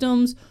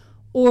systems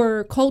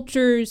or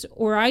cultures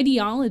or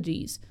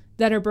ideologies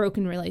that are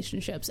broken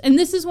relationships. And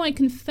this is why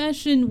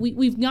confession,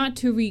 we've got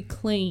to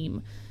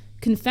reclaim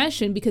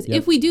confession, because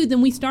if we do,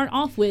 then we start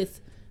off with,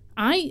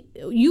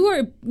 you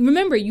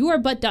are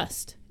but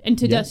dust, and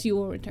to dust you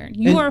will return.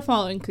 You are a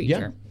fallen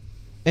creature.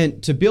 Yeah.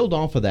 And to build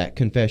off of that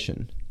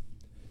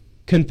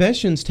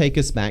confessions take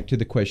us back to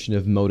the question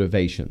of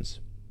motivations.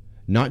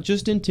 Not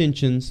just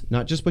intentions,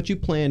 not just what you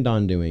planned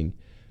on doing,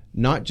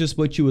 not just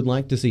what you would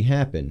like to see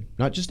happen,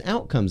 not just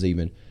outcomes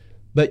even,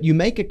 but you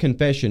make a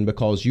confession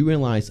because you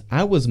realize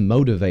I was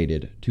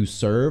motivated to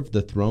serve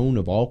the throne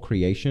of all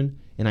creation,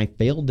 and I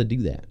failed to do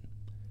that.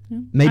 Yeah.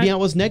 Maybe I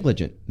was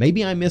negligent.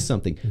 Maybe I missed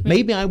something.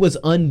 Maybe I was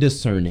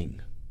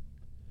undiscerning.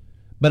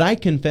 But I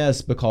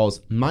confess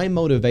because my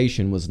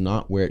motivation was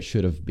not where it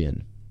should have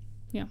been.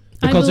 Yeah.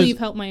 Because I believe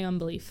help my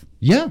unbelief.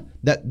 Yeah,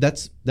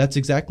 that's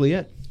exactly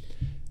it.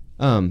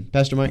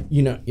 Pastor Mike?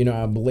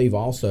 I believe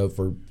also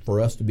for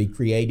us to be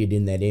created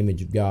in that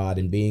image of God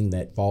and being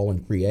that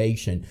fallen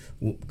creation,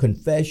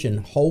 confession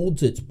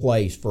holds its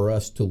place for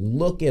us to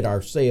look at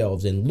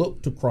ourselves and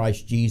look to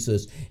Christ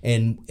Jesus,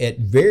 and at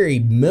very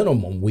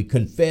minimum we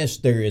confess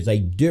there is a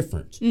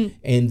difference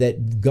and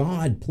that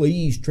God,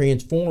 please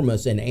transform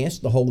us, and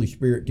ask the Holy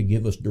Spirit to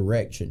give us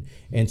direction.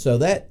 And so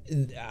that,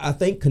 I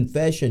think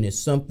confession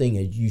is something,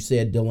 as you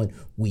said, Dylan,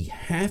 we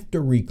have to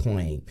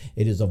reclaim.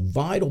 It is a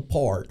vital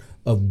part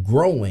of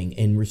growing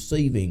and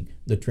receiving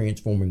the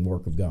transforming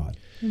work of God.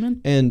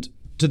 Amen. And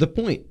to the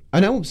point,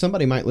 I know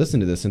somebody might listen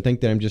to this and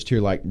think that I'm just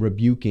here like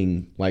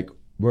rebuking like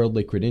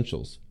worldly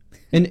credentials.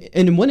 And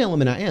in one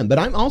element I am, but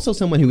I'm also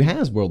someone who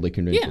has worldly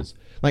credentials.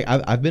 Like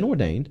I've been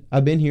ordained.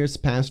 I've been here as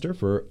pastor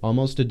for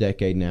almost a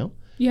decade now.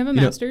 You have a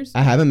master's?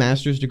 I have a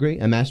master's degree,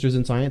 a master's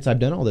in science. I've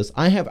done all this.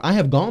 I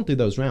have gone through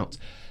those routes.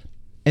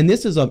 And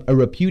this is a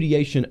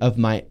repudiation of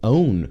my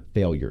own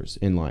failures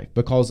in life,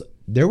 because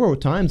there were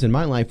times in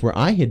my life where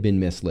I had been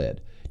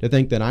misled to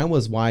think that I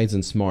was wise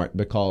and smart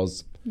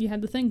because You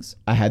had the things.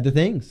 I had the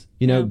things.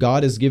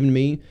 God has given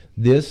me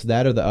this,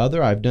 that, or the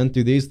other. I've done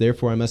through these,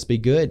 therefore I must be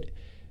good.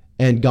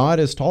 And God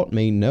has taught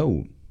me,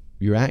 no,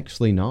 you're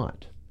actually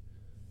not.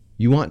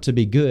 You want to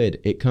be good,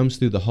 it comes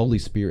through the Holy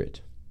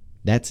Spirit.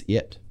 That's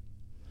it.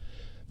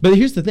 But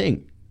here's the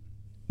thing.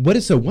 What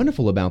is so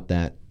wonderful about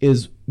that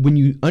is when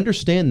you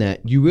understand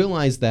that, you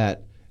realize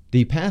that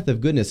the path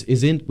of goodness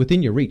is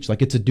within your reach.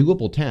 Like it's a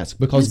doable task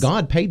because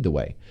God paid the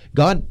way.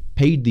 God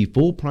paid the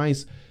full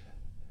price,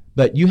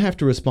 but you have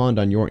to respond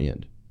on your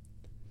end.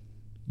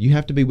 You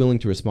have to be willing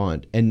to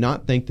respond and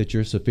not think that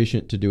you're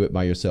sufficient to do it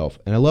by yourself.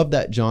 And I love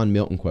that John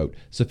Milton quote,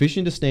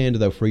 sufficient to stand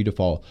though free to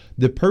fall.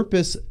 The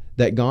purpose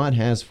that God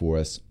has for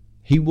us,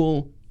 He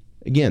will,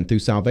 again, through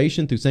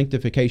salvation, through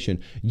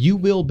sanctification, you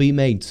will be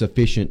made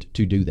sufficient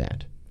to do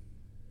that.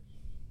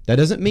 That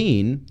doesn't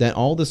mean that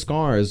all the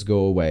scars go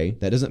away.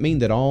 That doesn't mean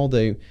that all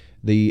the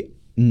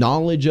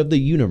knowledge of the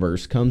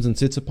universe comes and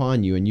sits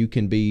upon you and you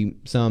can be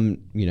some,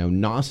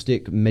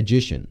 Gnostic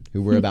magician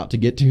who we're about to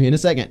get to in a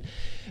second,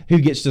 who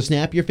gets to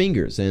snap your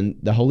fingers and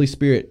the Holy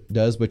Spirit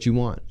does what you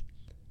want.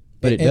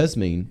 But it does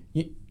mean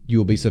you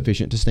will be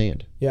sufficient to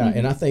stand. Yeah,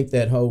 and I think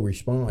that whole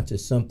response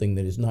is something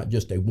that is not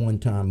just a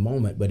one-time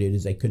moment, but it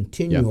is a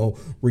continual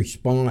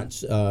response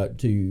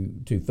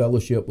to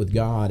fellowship with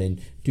God and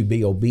to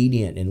be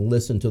obedient and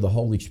listen to the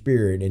Holy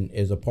Spirit and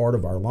as a part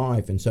of our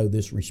life. And so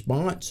this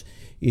response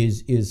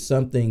is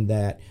something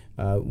that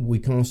we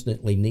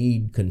constantly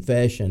need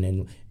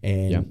confession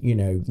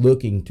and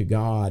looking to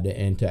God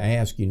and to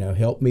ask,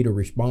 help me to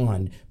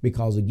respond.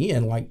 Because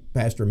again, like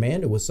Pastor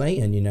Amanda was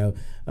saying,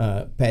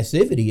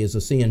 passivity is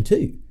a sin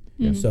too.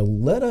 Mm-hmm. So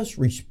let us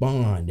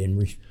respond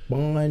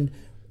moment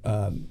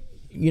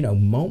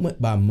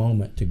by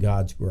moment to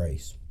God's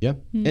grace. Yeah.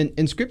 Mm-hmm.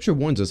 And Scripture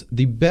warns us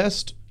the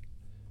best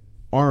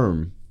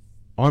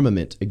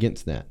armament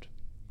against that,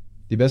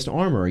 the best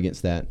armor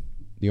against that,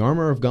 the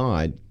armor of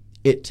God,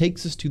 it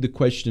takes us to the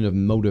question of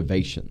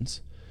motivations,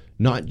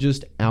 not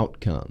just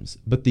outcomes,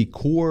 but the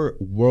core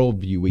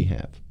worldview we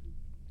have.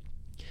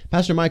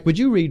 Pastor Mike, would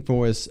you read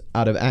for us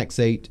out of Acts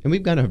 8? And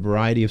we've got a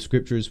variety of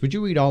scriptures. Would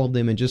you read all of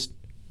them and just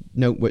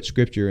note what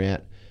scripture you're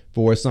at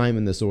for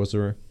Simon the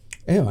sorcerer?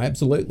 Yeah,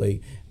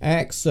 absolutely.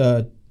 Acts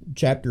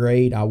chapter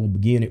 8, I will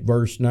begin at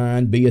verse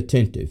 9. Be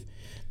attentive.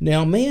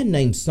 Now a man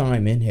named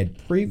Simon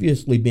had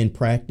previously been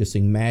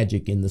practicing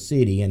magic in the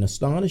city and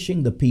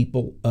astonishing the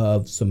people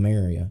of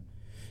Samaria,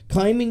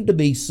 claiming to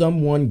be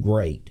someone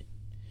great.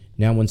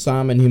 Now when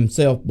Simon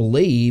himself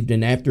believed,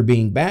 and after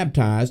being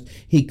baptized,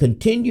 he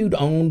continued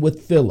on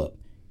with Philip.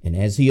 And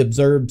as he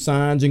observed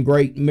signs and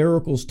great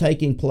miracles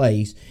taking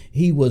place,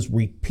 he was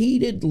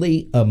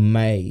repeatedly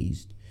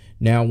amazed.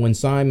 Now when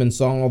Simon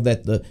saw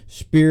that the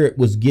Spirit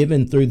was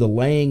given through the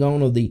laying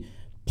on of the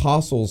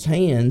apostles'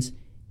 hands,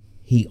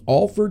 he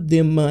offered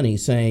them money,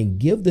 saying,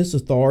 give this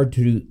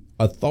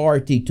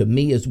authority to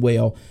me as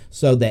well,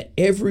 so that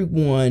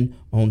everyone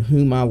on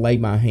whom I lay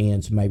my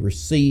hands may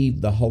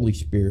receive the Holy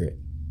Spirit.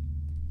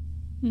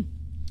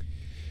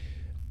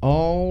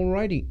 All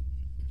righty.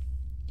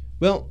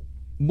 Well,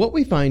 what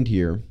we find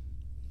here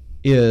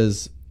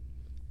is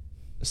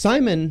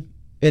Simon,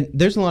 and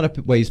there's a lot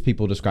of ways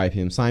people describe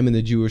him. Simon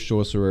the Jewish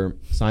sorcerer,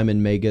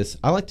 Simon Magus.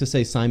 I like to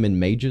say Simon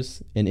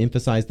Magus and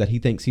emphasize that he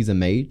thinks he's a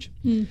mage.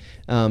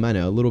 I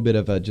know, a little bit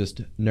of a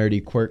just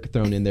nerdy quirk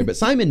thrown in there. But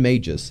Simon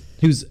Magus,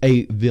 who's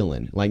a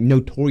villain, like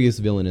notorious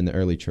villain in the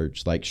early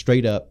church, like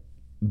straight up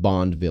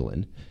Bond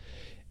villain.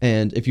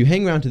 And if you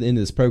hang around to the end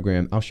of this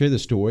program, I'll share the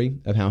story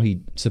of how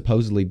he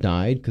supposedly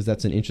died, because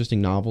that's an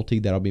interesting novelty.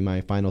 That'll be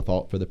my final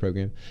thought for the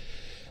program.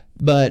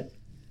 But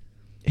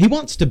he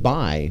wants to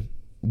buy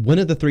one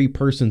of the three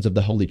persons of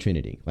the Holy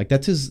Trinity. Like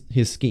that's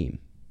his scheme.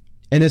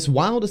 And as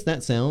wild as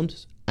that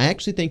sounds, I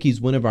actually think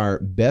he's one of our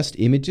best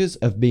images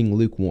of being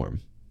lukewarm.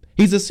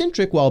 He's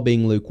eccentric while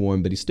being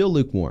lukewarm, but he's still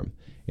lukewarm.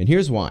 And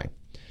here's why.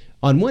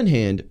 On one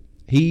hand,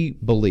 he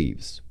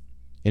believes.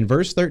 In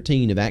verse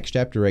 13 of Acts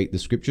chapter 8, the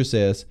scripture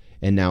says,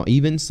 and now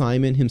even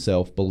Simon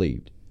himself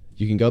believed.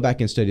 You can go back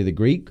and study the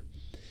Greek.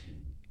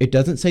 It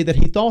doesn't say that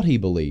he thought he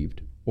believed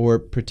or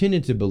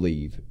pretended to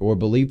believe or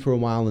believed for a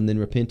while and then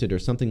repented or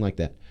something like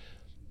that.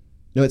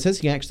 No, it says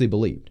he actually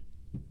believed.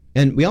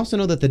 And we also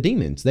know that the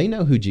demons, they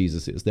know who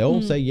Jesus is.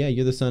 They'll say, yeah,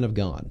 you're the Son of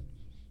God.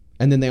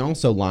 And then they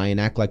also lie and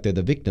act like they're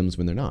the victims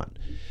when they're not.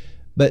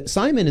 But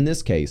Simon, in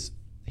this case,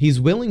 he's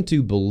willing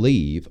to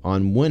believe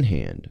on one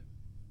hand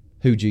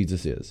who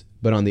Jesus is.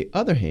 But on the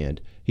other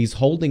hand, he's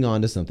holding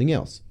on to something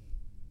else.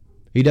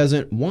 He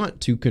doesn't want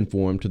to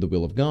conform to the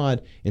will of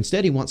God.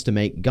 Instead, he wants to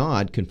make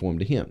God conform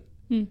to him.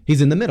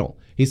 He's in the middle.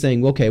 He's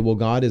saying, okay, well,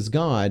 God is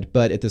God,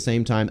 but at the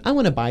same time, I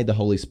want to abide the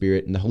Holy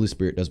Spirit, and the Holy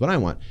Spirit does what I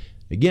want.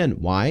 Again,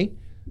 why?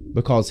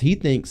 because he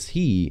thinks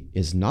he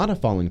is not a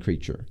fallen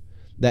creature,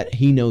 that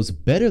he knows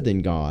better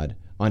than God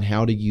on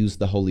how to use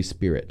the Holy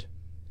Spirit.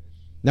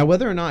 Now,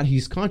 whether or not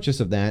he's conscious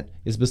of that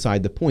is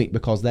beside the point,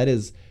 because that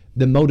is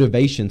the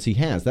motivations he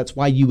has. That's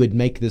why you would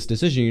make this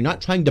decision. You're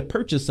not trying to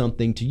purchase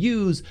something to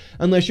use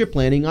unless you're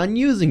planning on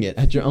using it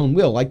at your own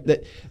will. Like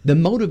the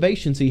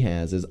motivations he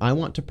has is, I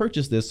want to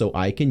purchase this so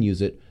I can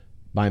use it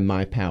by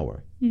my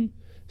power.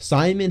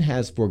 Simon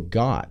has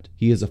forgot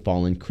he is a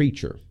fallen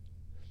creature.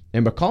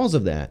 And because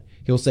of that,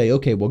 he'll say,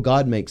 okay, well,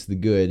 God makes the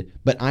good,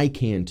 but I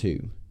can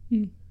too.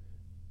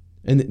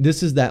 And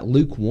this is that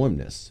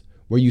lukewarmness,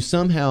 where you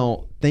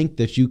somehow think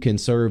that you can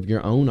serve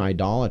your own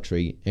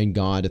idolatry and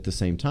God at the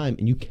same time,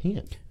 and you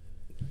can't.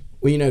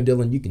 Well,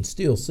 Dylan, you can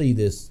still see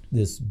this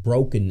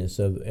brokenness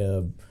of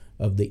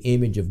the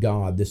image of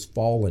God, this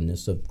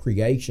fallenness of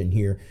creation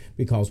here,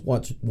 because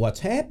what's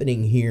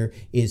happening here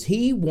is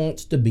he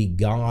wants to be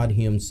God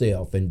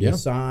himself and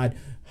decide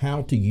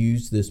how to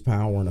use this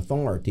power and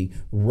authority,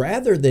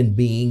 rather than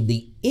being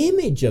the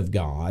image of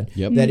God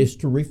that is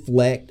to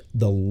reflect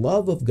the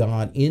love of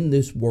God in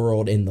this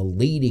world and the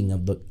leading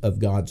of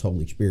God's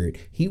Holy Spirit.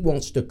 He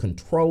wants to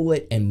control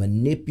it and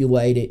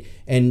manipulate it,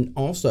 and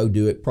also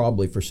do it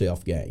probably for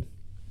self-gain.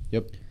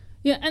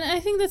 Yeah, and I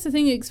think that's the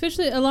thing,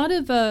 especially a lot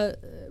of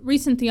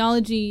recent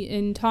theology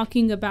in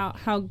talking about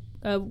how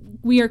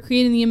we are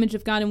created in the image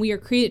of God and we are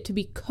created to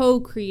be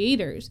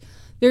co-creators.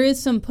 There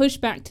is some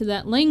pushback to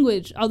that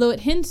language, although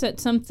it hints at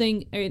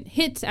something, or it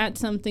hits at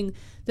something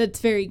that's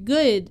very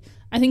good.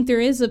 I think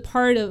there is a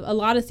part of a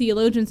lot of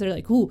theologians that are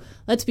like, ooh,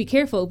 let's be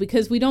careful,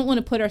 because we don't want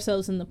to put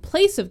ourselves in the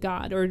place of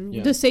God, or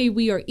to say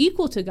we are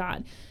equal to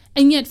God.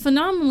 And yet,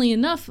 phenomenally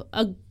enough,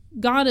 a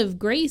God of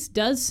grace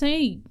does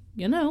say,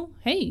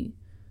 hey,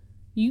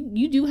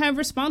 you do have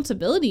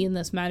responsibility in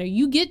this matter.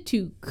 You get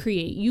to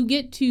create. You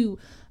get to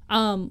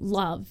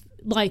love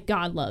like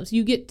God loves.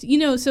 You get,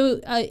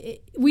 so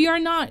we are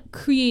not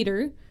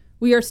creator.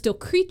 We are still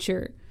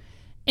creature.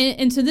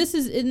 And so this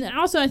is, and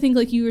also I think,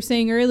 like you were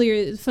saying earlier,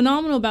 it's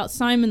phenomenal about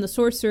Simon the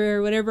sorcerer,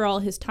 or whatever all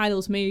his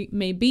titles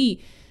may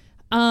be.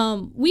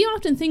 We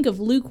often think of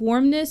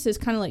lukewarmness as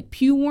kind of like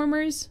pew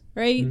warmers,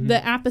 right?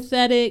 The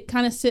apathetic,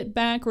 kind of sit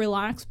back,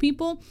 relax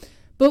people.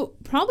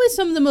 But probably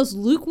some of the most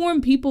lukewarm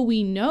people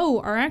we know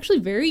are actually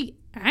very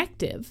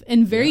active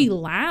and very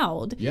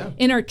loud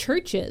in our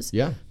churches.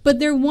 But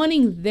they're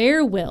wanting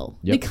their will.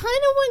 They kind of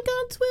want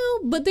God's will,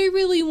 but they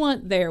really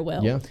want their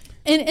will.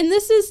 And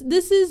this is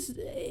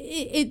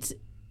it's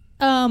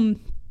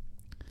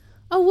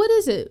what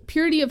is it?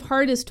 Purity of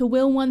heart is to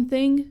will one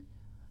thing.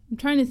 I'm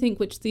trying to think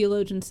which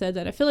theologian said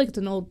that. I feel like it's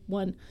an old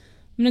one.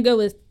 I'm going to go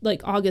with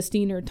like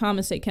Augustine or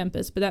Thomas A.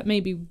 Kempis, but that may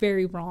be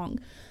very wrong.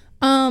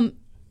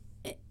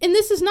 And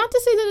this is not to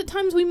say that at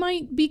times we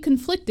might be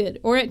conflicted,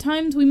 or at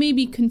times we may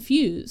be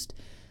confused,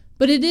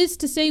 but it is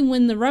to say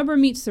when the rubber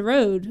meets the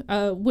road,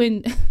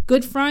 when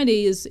Good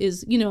Friday is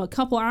a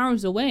couple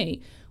hours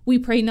away, we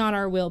pray not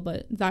our will,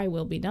 but thy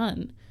will be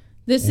done.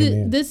 This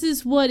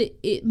is what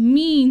it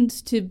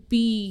means to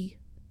be,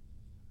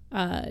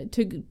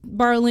 to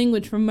borrow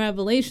language from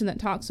Revelation that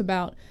talks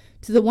about,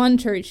 to the one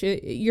church,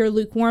 you're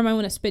lukewarm, I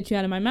want to spit you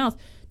out of my mouth.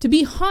 To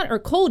be hot or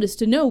cold is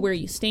to know where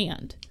you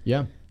stand.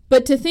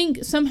 But to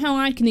think somehow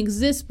I can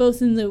exist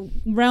both in the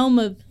realm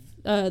of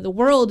the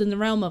world and the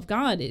realm of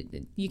God,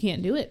 you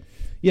can't do it.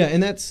 Yeah,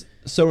 and that's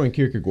Soren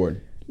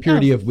Kierkegaard.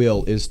 Purity of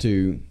will is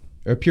to,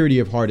 or purity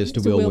of heart is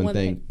to will one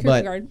thing.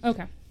 Kierkegaard,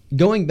 okay.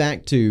 Going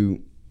back to,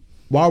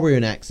 while we're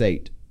in Acts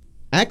 8,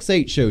 Acts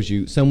 8 shows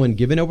you someone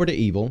given over to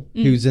evil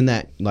who's in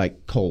that,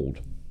 like, cold,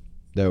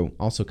 though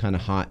also kind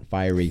of hot,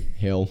 fiery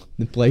hell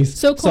place.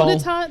 So cold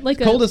is hot?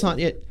 Cold is hot,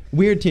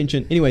 weird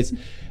tension. Anyways,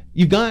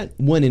 you've got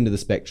one end of the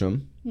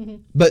spectrum.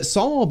 But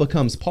Saul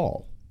becomes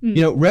Paul.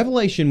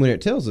 Revelation, when it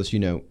tells us,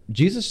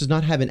 Jesus does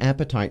not have an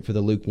appetite for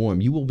the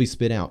lukewarm. You will be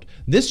spit out.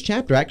 This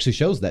chapter actually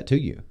shows that to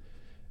you.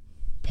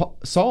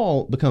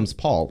 Saul becomes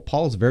Paul.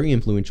 Paul's very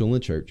influential in the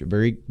church, a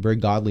very, very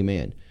godly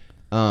man.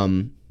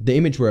 The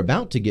image we're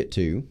about to get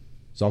to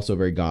is also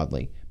very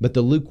godly. But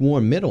the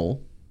lukewarm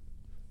middle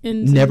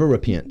never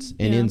repents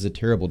and ends a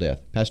terrible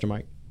death. Pastor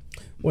Mike?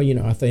 Well,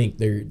 I think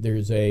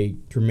there's a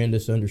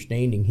tremendous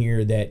understanding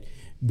here that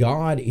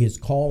God is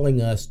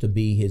calling us to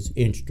be his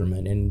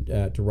instrument, and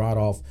to ride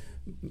off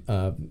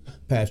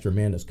Pastor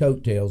Amanda's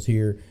coattails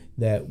here,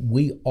 that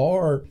we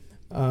are,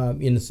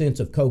 in the sense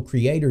of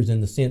co-creators,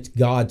 in the sense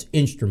God's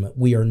instrument.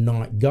 We are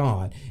not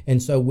God. And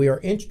so we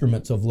are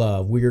instruments of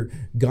love. We are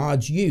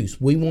God's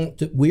use. We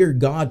are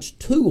God's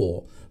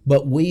tool,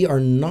 but we are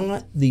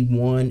not the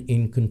one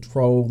in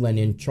control and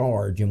in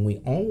charge. And we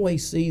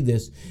always see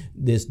this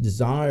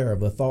desire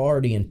of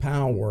authority and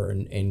power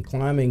and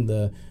climbing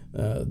the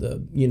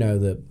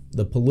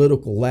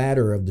political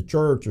ladder of the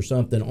church or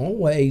something,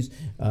 always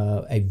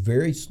a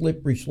very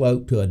slippery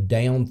slope to a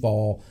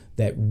downfall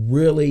that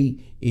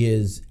really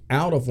is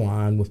out of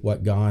line with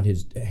what God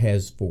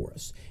has for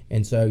us.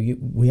 And so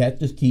we have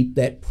to keep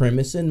that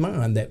premise in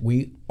mind, that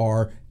we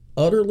are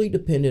utterly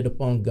dependent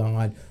upon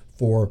God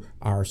for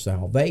our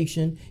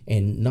salvation,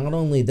 and not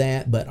only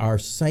that, but our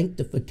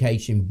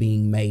sanctification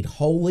being made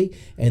holy,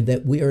 and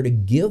that we are to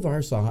give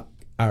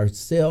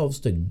ourselves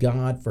to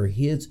God for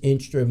His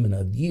instrument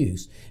of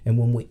use. And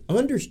when we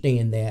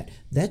understand that,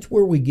 that's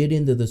where we get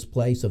into this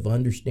place of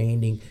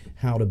understanding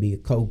how to be a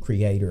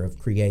co-creator of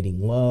creating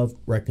love,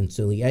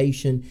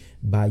 reconciliation,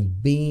 by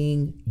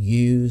being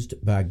used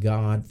by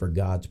God for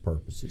God's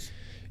purposes.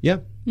 Yeah.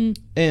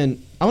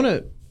 And I want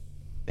to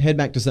head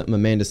back to something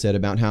Amanda said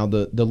about how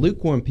the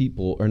lukewarm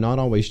people are not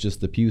always just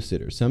the pew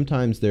sitters.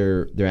 Sometimes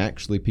they're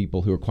actually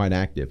people who are quite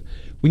active.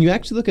 When you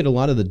actually look at a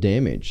lot of the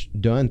damage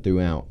done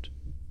throughout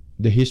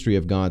the history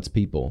of God's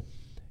people,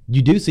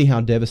 you do see how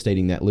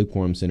devastating that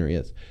lukewarm sinner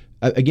is.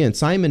 Again,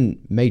 Simon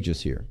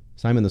Magus here,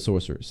 Simon the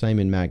sorcerer,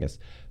 Simon Magus,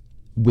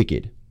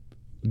 wicked,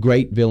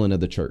 great villain of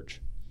the church,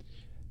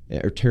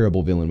 or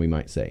terrible villain, we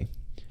might say.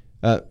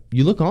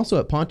 You look also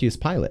at Pontius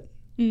Pilate.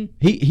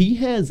 He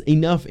has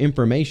enough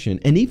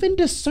information and even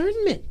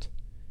discernment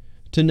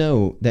to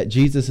know that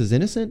Jesus is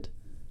innocent,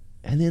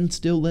 and then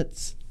still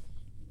lets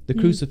the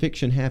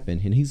crucifixion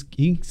happen, and he's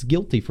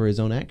guilty for his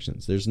own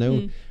actions. There's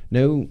no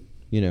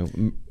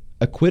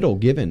acquittal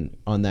given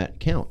on that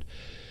count.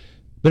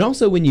 But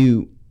also when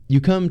you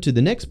come to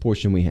the next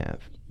portion we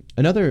have,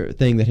 another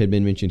thing that had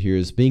been mentioned here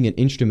is being an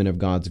instrument of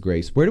God's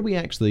grace. Where do we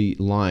actually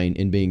line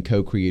in being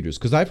co-creators?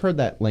 Because I've heard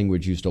that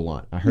language used a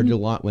lot. I heard it a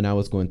lot when I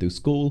was going through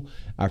school.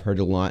 I've heard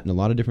it a lot in a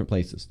lot of different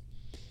places.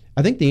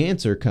 I think the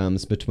answer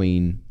comes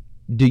between,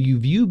 do you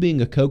view being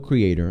a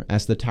co-creator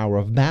as the Tower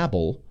of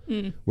Babel,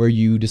 where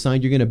you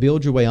decide you're going to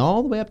build your way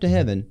all the way up to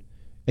heaven?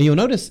 And you'll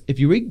notice, if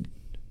you read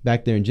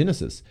back there in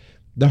Genesis,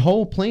 the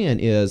whole plan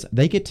is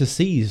they get to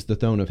seize the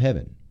throne of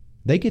heaven.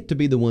 They get to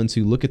be the ones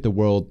who look at the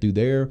world through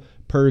their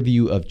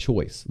purview of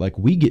choice. Like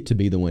we get to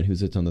be the one who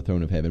sits on the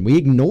throne of heaven. We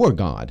ignore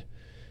God,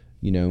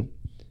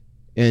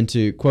 And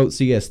to quote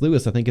C.S.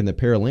 Lewis, I think in the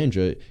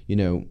Paralandra,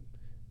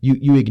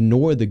 you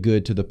ignore the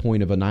good to the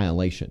point of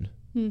annihilation.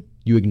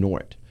 You ignore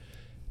it.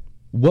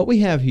 What we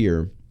have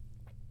here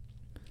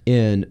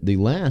in the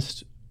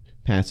last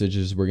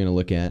passages we're going to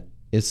look at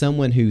is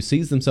someone who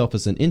sees themselves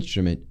as an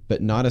instrument,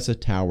 but not as a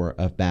Tower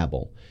of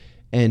Babel.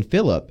 And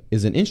Philip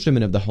is an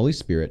instrument of the Holy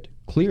Spirit,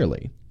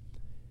 clearly.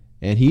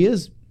 And he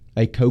is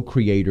a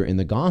co-creator in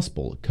the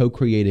gospel,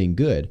 co-creating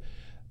good,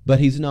 but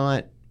he's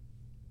not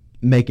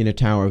making a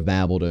Tower of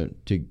Babel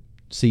to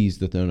seize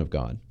the throne of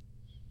God.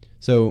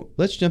 So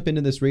let's jump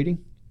into this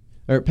reading.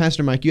 Or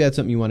Pastor Mike, you had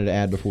something you wanted to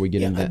add before we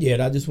get into that? I did.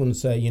 I just want to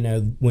say,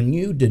 when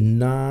you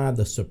deny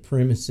the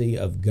supremacy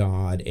of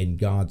God and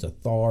God's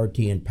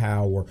authority and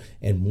power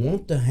and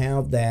want to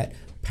have that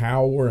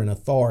power and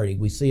authority,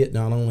 we see it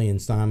not only in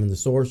Simon the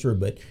sorcerer,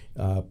 but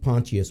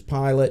Pontius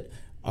Pilate,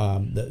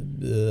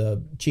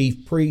 the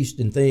chief priest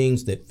and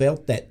things that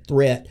felt that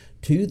threat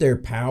to their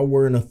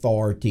power and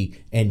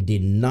authority and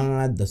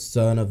denied the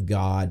Son of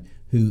God,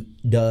 who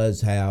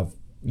does have,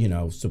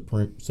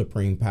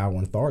 supreme power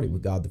and authority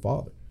with God the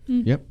Father.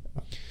 Yep.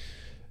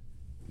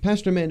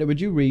 Pastor Amanda, would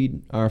you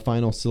read our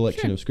final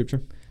selection of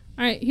Scripture?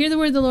 All right, hear the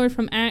word of the Lord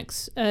from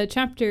Acts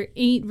chapter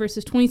 8,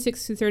 verses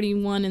 26 through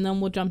 31, and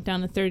then we'll jump down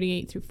to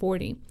 38 through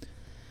 40.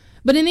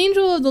 But an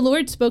angel of the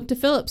Lord spoke to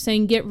Philip,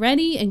 saying, "Get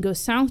ready and go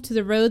south to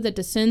the road that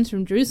descends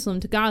from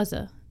Jerusalem to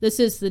Gaza. This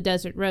is the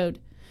desert road."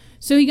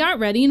 So he got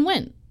ready and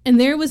went. And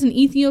there was an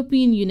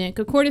Ethiopian eunuch,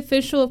 a court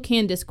official of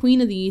Candace,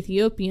 queen of the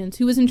Ethiopians,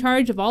 who was in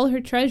charge of all her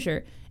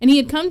treasure. And he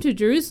had come to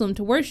Jerusalem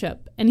to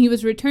worship. And he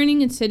was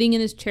returning and sitting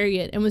in his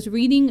chariot, and was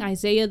reading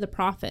Isaiah the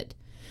prophet.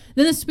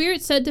 Then the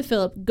Spirit said to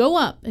Philip, "Go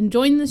up and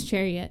join this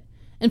chariot."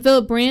 And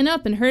Philip ran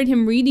up and heard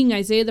him reading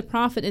Isaiah the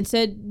prophet, and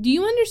said, "Do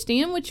you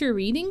understand what you're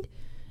reading?"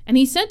 And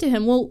he said to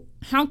him, "Well,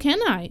 how can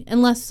I,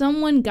 unless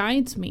someone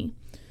guides me?"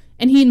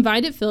 And he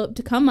invited Philip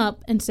to come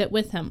up and sit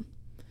with him.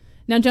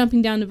 Now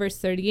jumping down to verse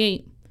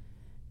 38.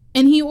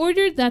 And he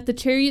ordered that the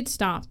chariot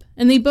stop,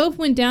 and they both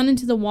went down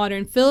into the water,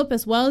 and Philip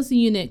as well as the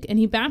eunuch, and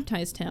he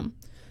baptized him.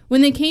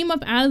 When they came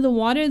up out of the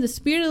water, the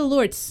Spirit of the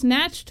Lord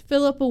snatched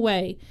Philip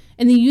away,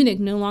 and the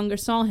eunuch no longer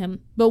saw him,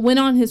 but went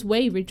on his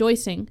way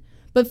rejoicing.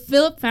 But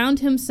Philip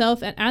found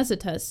himself at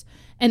Azotus,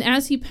 and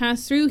as he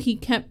passed through, he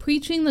kept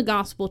preaching the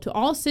gospel to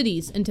all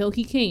cities until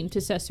he came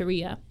to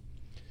Caesarea.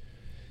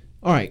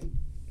 All right.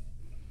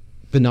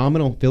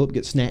 Phenomenal. Philip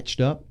gets snatched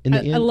up in the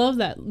end. I love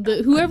that.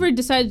 Whoever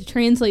decided to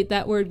translate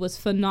that word was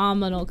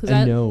phenomenal, because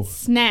I know.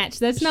 Snatch.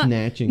 That's not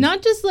snatching.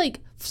 Not just like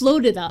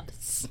floated up,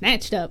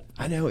 snatched up.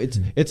 I know it's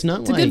not it's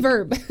like a good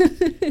verb.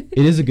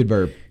 It is a good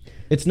verb.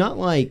 It's not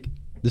like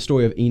the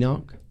story of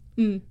Enoch,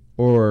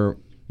 or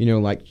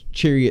like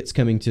chariots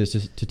coming to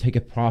take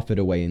a prophet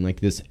away in like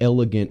this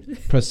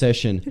elegant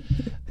procession.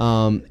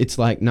 It's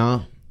like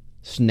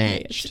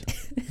snatched.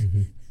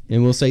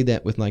 And we'll say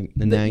that with like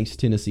a nice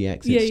Tennessee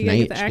accent. Yeah, you gotta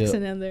get the snatched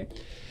accent up. in there.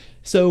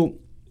 So,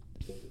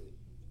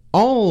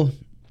 all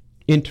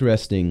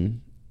interesting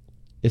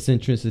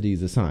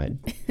eccentricities aside,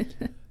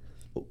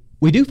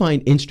 we do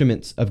find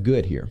instruments of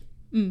good here.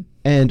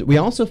 And we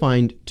also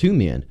find two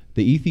men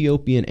the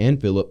Ethiopian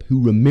and Philip,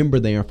 who remember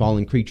they are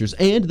fallen creatures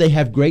and they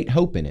have great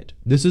hope in it.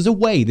 This is a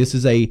way. This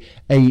is a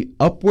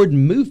upward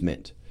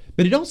movement.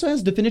 But it also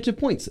has definitive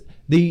points.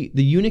 The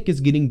eunuch is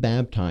getting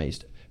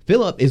baptized.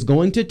 Philip is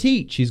going to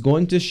teach. He's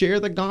going to share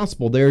the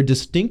gospel. There are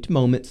distinct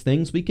moments,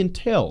 things we can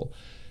tell.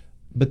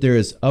 But there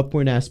is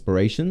upward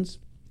aspirations.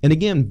 And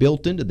again,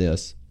 built into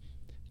this,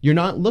 you're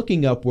not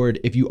looking upward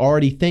if you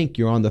already think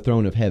you're on the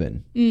throne of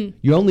heaven.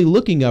 You're only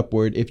looking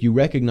upward if you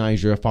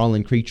recognize you're a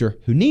fallen creature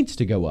who needs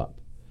to go up.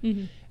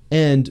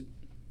 And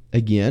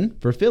again,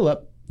 for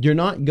Philip, you're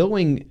not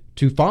going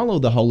to follow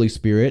the Holy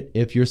Spirit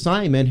if you're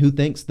Simon, who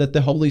thinks that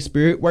the Holy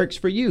Spirit works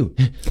for you.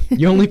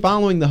 You're only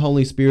following the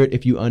Holy Spirit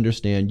if you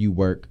understand you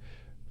work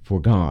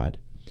for God.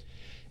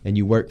 And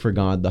you work for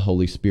God, the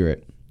Holy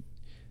Spirit.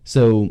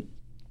 So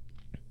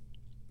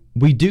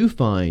we do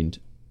find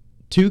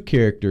two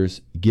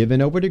characters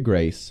given over to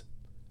grace.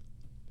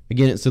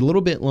 Again, it's a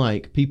little bit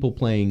like people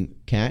playing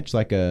catch,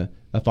 like a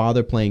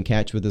father playing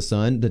catch with a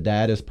son. The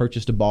dad has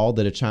purchased a ball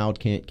that a child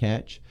can't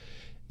catch.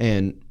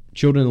 And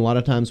children a lot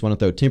of times want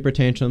to throw temper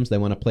tantrums. They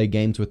want to play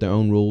games with their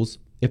own rules.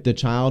 If the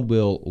child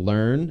will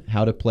learn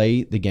how to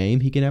play the game,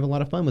 he can have a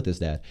lot of fun with his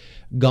dad.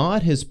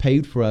 God has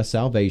paid for us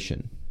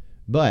salvation,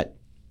 but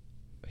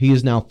he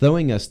is now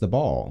throwing us the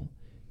ball.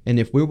 And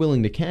if we're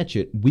willing to catch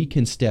it, we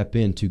can step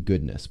into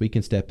goodness. We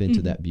can step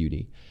into that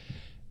beauty.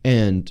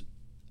 And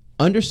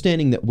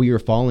understanding that we are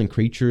fallen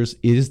creatures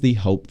is the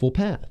hopeful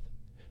path.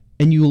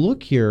 And you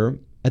look here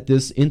at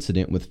this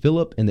incident with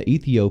Philip and the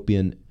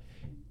Ethiopian,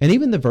 and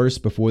even the verse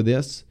before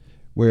this,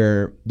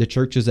 where the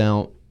church is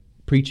out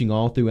preaching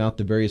all throughout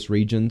the various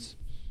regions.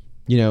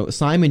 You know,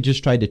 Simon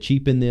just tried to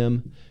cheapen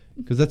them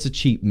because that's a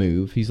cheap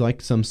move. He's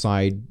like some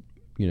side,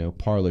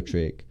 parlor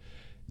trick.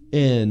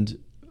 And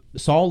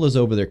Saul is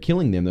over there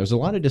killing them. There's a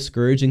lot of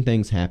discouraging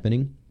things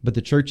happening, but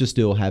the church is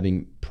still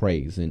having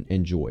praise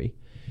and joy.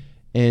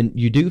 And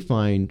you do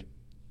find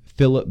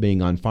Philip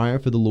being on fire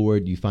for the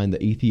Lord. You find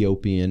the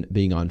Ethiopian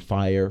being on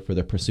fire for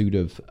the pursuit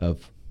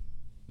of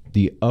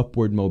the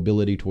upward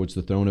mobility towards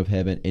the throne of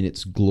heaven. And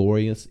it's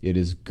glorious. It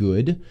is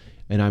good.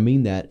 And I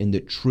mean that in the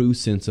true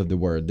sense of the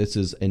word. This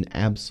is an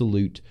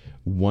absolute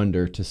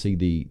wonder to see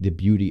the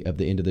beauty of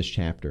the end of this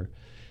chapter.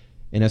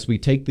 And as we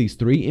take these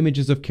three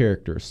images of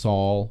character,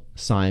 Saul,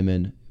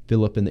 Simon,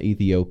 Philip, and the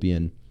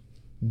Ethiopian,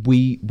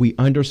 we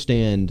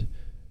understand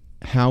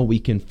how we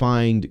can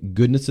find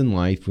goodness in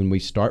life when we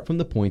start from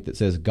the point that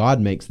says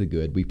God makes the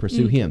good. We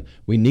pursue him.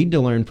 We need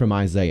to learn from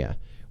Isaiah.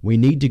 We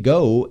need to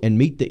go and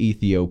meet the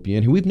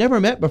Ethiopian, who we've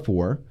never met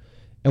before,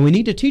 and we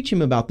need to teach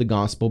him about the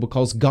gospel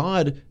because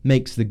God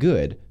makes the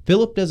good.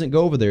 Philip doesn't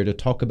go over there to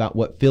talk about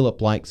what Philip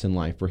likes in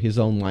life or his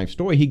own life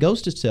story. He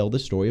goes to tell the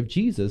story of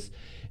Jesus.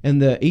 And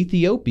the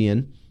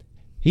Ethiopian,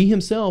 he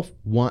himself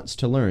wants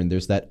to learn.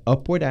 There's that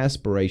upward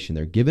aspiration.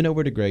 They're given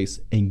over to grace,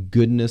 and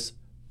goodness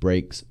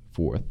breaks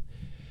forth.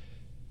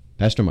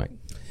 Pastor Mike.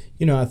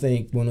 I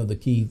think one of the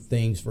key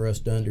things for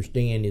us to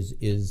understand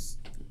is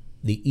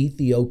the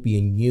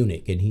Ethiopian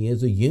eunuch, and he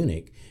is a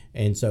eunuch,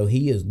 and so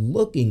he is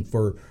looking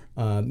for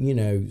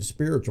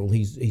spiritual.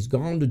 He's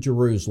gone to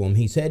Jerusalem.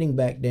 He's heading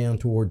back down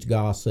towards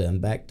Gaza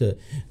and back to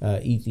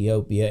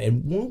Ethiopia.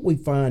 And what we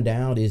find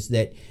out is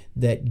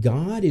that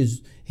God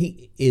is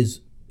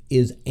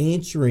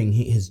answering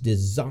his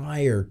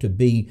desire to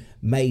be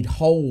made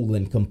whole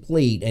and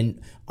complete.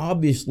 And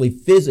obviously,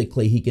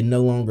 physically, he can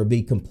no longer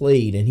be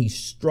complete, and he's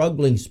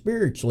struggling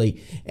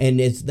spiritually.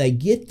 And as they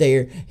get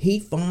there, he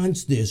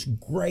finds this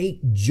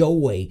great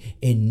joy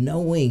in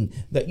knowing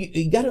that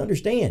you got to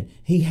understand,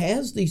 he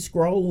has the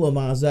scroll of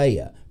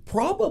Isaiah.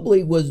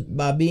 Probably was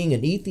by being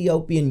an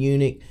Ethiopian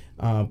eunuch.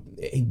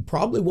 He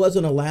probably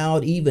wasn't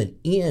allowed even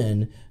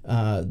in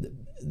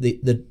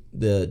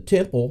the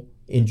temple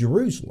in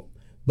Jerusalem.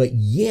 But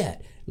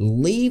yet,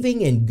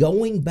 leaving and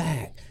going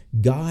back,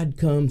 God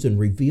comes and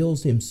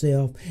reveals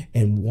himself,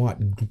 and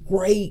what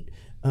great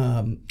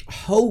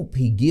hope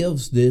he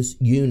gives this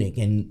eunuch,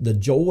 and the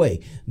joy,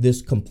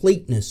 this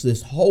completeness,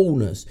 this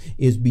wholeness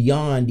is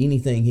beyond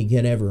anything he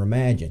can ever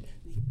imagine.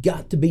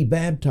 Got to be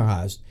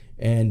baptized.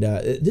 And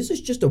this is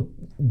just a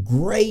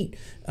great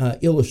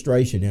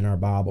illustration in our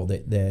Bible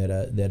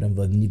that of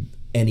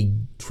a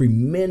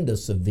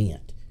tremendous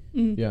event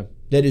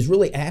that is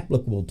really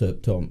applicable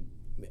to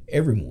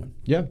everyone.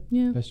 Yeah.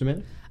 Pastor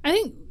Mann? I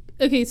think,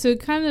 okay, so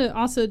kind of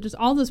also just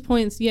all those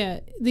points,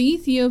 the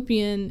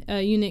Ethiopian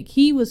eunuch,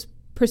 he was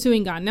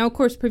pursuing God. Now, of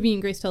course,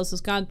 Prevenient Grace tells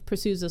us God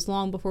pursues us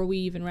long before we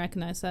even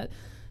recognize that.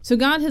 So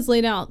God has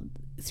laid out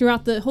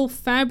throughout the whole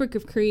fabric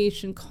of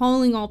creation,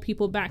 calling all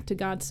people back to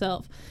God's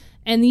self.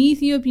 And the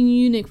Ethiopian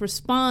eunuch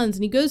responds,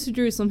 and he goes to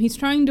Jerusalem. He's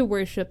trying to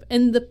worship.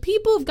 And the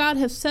people of God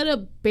have set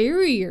up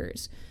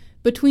barriers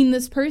between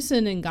this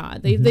person and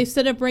God. They've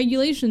set up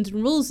regulations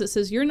and rules that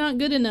says you're not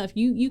good enough.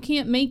 You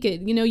can't make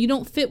it. You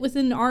don't fit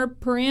within our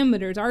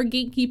parameters. Our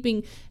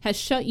gatekeeping has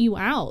shut you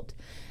out.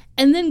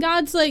 And then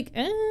God's like,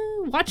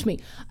 watch me,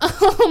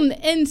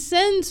 and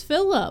sends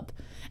Philip.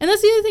 And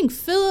that's the other thing.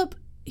 Philip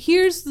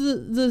hears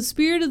the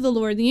Spirit of the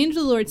Lord, the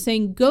angel of the Lord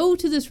saying, go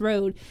to this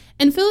road.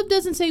 And Philip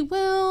doesn't say,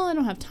 well, I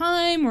don't have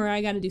time, or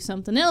I got to do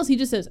something else. He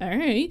just says, all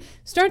right,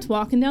 starts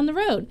walking down the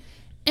road.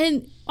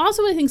 And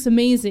also what I think is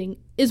amazing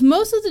is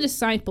most of the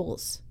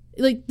disciples,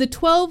 like the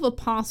 12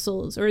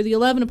 apostles or the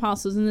 11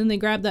 apostles, and then they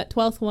grabbed that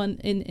 12th one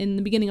in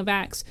the beginning of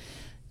Acts,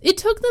 it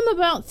took them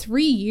about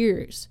 3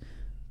 years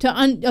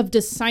of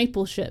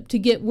discipleship to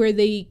get where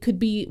they could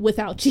be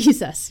without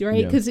Jesus,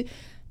 right?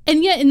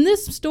 And yet in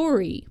this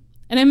story,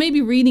 and I may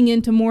be reading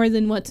into more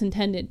than what's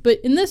intended, but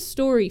in this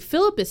story,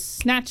 Philip is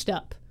snatched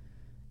up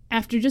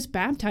after just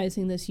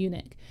baptizing this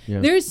eunuch. Yeah.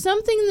 There is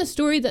something in the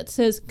story that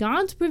says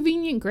God's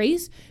prevenient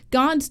grace,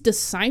 God's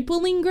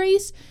discipling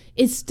grace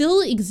is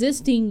still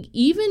existing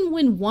even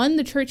when, one,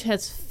 the church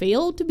has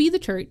failed to be the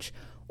church,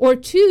 or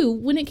two,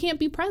 when it can't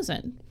be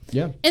present.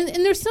 Yeah. And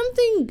there's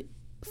something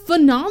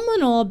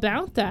phenomenal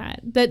about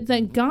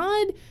that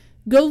God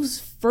goes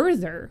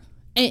further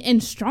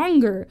and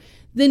stronger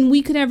than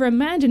we could ever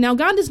imagine. Now,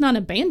 God does not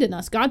abandon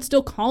us. God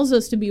still calls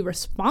us to be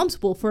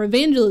responsible for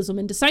evangelism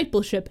and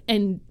discipleship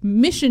and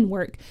mission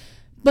work.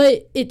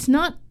 But it's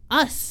not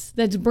us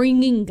that's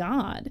bringing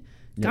God.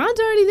 Yep. God's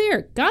already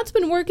there. God's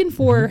been working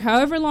for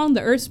however long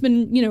the earth's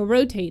been,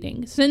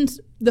 rotating. Since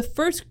the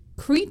first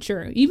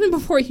creature, even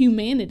before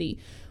humanity,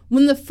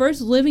 when the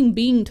first living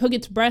being took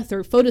its breath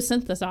or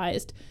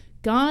photosynthesized,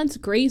 God's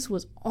grace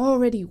was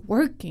already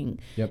working.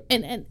 Yep.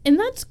 And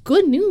that's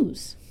good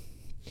news.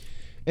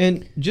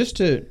 And just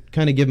to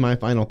kind of give my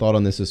final thought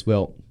on this as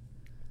well,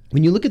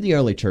 when you look at the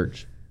early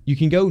church, you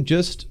can go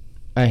just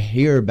a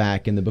hair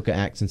back in the book of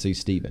Acts and see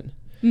Stephen.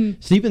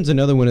 Stephen's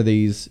another one of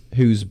these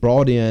who's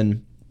brought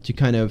in to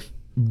kind of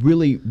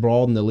really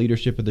broaden the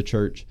leadership of the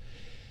church.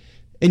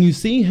 And you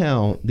see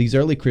how these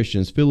early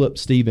Christians, Philip,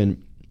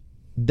 Stephen,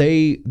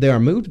 they are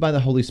moved by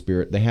the Holy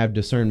Spirit. They have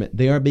discernment.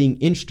 They are being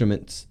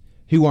instruments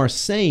who are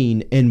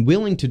sane and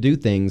willing to do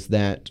things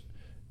that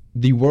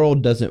the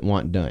world doesn't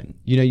want done.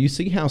 You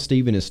see how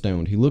Stephen is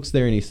stoned. He looks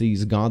there and he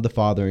sees God the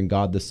Father and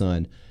God the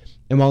Son.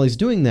 And while he's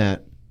doing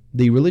that,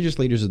 the religious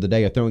leaders of the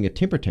day are throwing a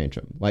temper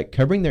tantrum, like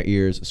covering their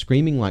ears,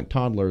 screaming like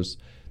toddlers.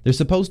 They're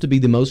supposed to be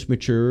the most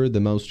mature, the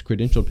most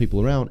credentialed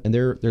people around, and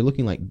they're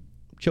looking like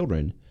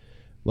children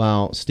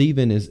while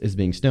Stephen is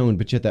being stoned,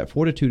 but yet that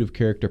fortitude of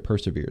character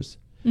perseveres.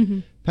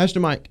 Mm-hmm.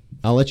 Pastor Mike,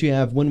 I'll let you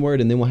have one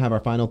word, and then we'll have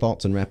our final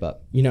thoughts and wrap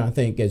up. I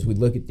think as we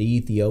look at the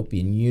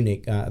Ethiopian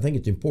eunuch, I think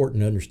it's important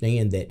to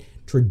understand that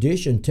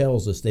tradition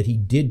tells us that he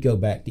did go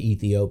back to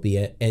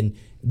Ethiopia, and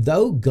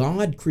though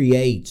God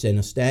creates and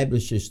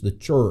establishes the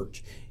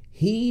church,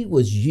 he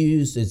was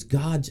used as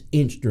God's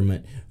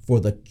instrument for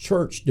the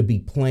church to be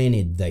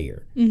planted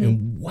there. Mm-hmm.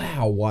 And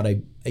wow, what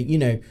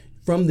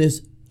from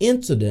this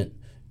incident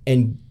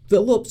and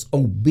Philip's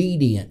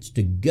obedience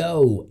to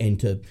go and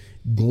to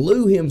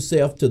glue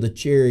himself to the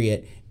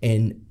chariot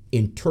and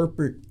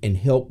interpret and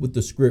help with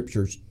the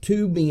scriptures,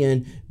 two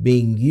men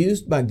being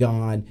used by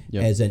God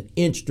as an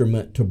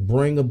instrument to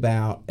bring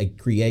about a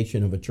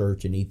creation of a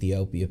church in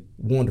Ethiopia.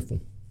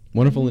 Wonderful.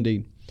 Wonderful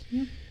indeed.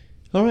 Yeah.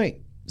 All right.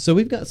 So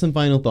we've got some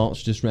final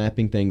thoughts, just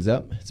wrapping things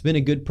up. It's been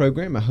a good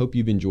program. I hope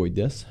you've enjoyed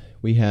this.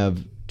 We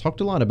have talked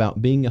a lot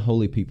about being a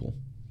holy people,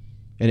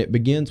 and it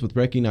begins with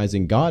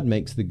recognizing God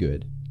makes the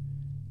good,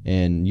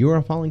 and you're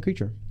a fallen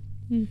creature.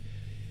 And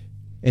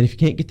if you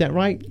can't get that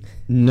right,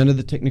 none of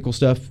the technical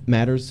stuff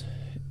matters.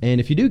 And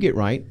if you do get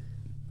right,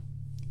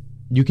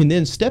 you can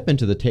then step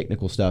into the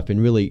technical stuff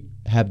and really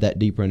have that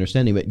deeper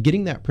understanding. But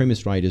getting that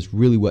premise right is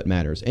really what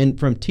matters. And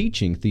from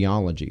teaching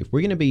theology, if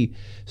we're going to be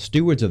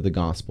stewards of the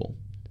gospel,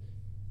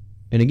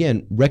 and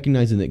again,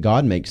 recognizing that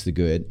God makes the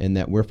good and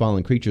that we're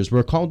fallen creatures,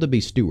 we're called to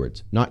be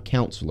stewards, not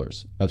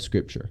counselors of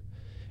Scripture.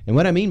 And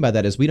what I mean by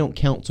that is we don't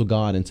counsel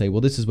God and say, well,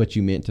 this is what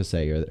you meant to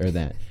say or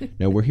that.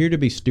 No, we're here to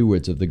be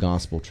stewards of the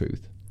gospel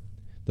truth.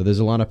 Though there's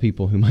a lot of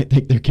people who might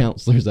think they're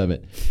counselors of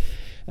it.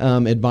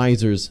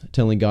 Advisors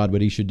telling God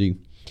what he should do.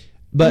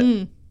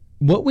 But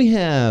what we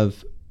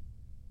have,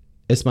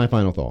 it's my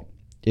final thought,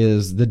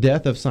 is the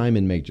death of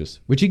Simon Magus,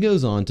 which he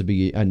goes on to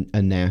be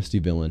a nasty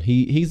villain.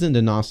 He's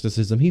into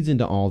Gnosticism. He's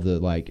into all the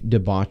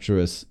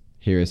debaucherous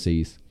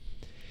heresies.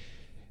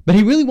 But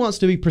he really wants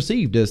to be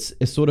perceived as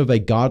sort of a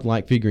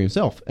godlike figure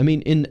himself. I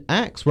mean, in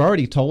Acts, we're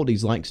already told he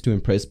likes to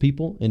impress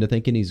people into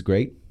thinking he's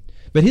great.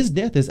 But his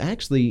death is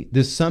actually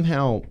this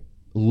somehow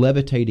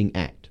levitating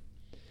act.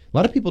 A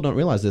lot of people don't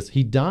realize this.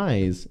 He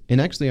dies, and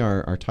actually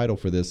our title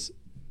for this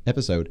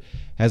episode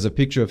has a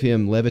picture of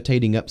him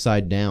levitating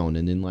upside down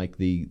and then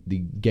the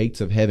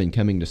gates of heaven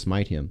coming to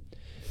smite him.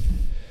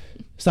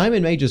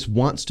 Simon Magus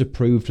wants to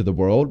prove to the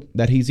world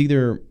that he's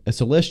either a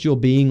celestial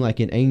being like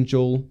an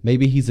angel,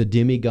 maybe he's a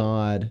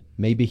demigod,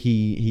 maybe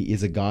he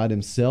is a god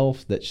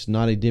himself that's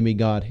not a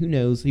demigod, who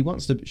knows? He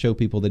wants to show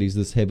people that he's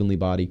this heavenly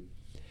body.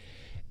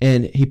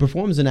 And he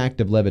performs an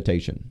act of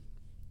levitation.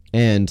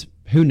 And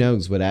who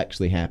knows what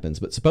actually happens,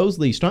 but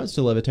supposedly he starts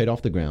to levitate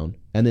off the ground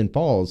and then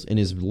falls and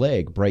his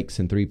leg breaks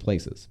in 3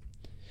 places.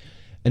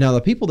 And now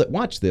the people that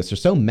watch this are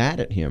so mad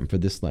at him for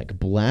this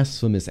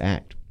blasphemous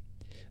act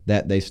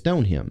that they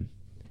stone him.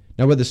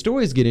 Now, where the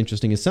stories get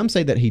interesting is some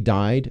say that he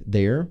died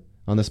there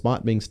on the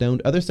spot being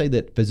stoned. Others say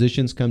that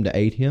physicians come to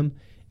aid him,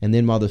 and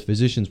then while the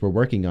physicians were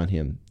working on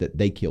him, that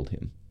they killed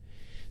him.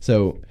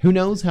 So who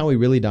knows how he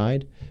really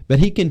died? But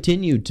he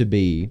continued to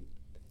be...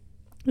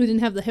 We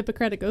didn't have the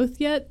Hippocratic Oath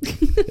yet?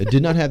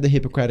 Did not have the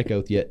Hippocratic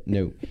Oath yet,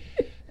 no.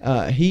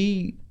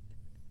 He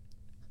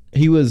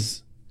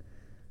was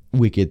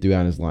wicked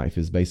throughout his life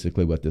is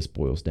basically what this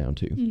boils down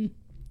to. Mm.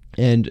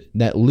 And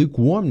that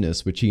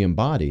lukewarmness which he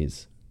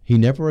embodies, he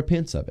never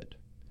repents of it.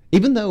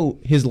 Even though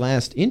his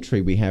last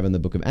entry we have in the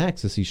book of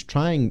Acts is he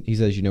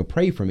says,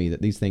 pray for me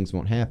that these things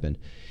won't happen.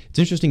 It's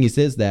interesting he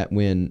says that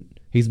when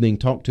he's being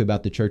talked to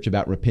about the church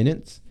about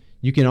repentance.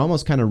 You can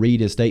almost kind of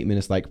read his statement.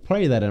 It's like,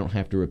 pray that I don't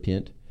have to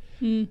repent.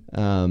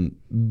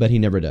 But he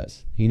never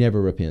does. He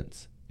never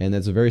repents. And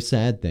that's a very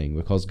sad thing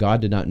because God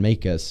did not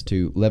make us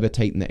to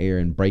levitate in the air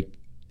and break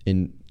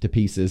into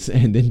pieces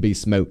and then be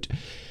smote.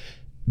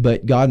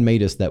 But God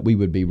made us that we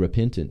would be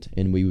repentant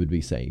and we would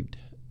be saved.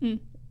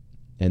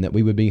 And that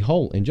we would be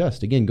whole and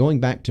just. Again, going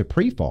back to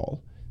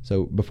pre-fall.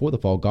 So before the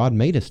fall, God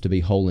made us to be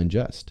whole and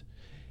just.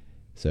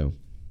 So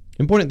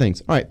important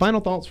things. All right,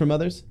 final thoughts from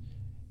others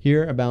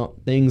here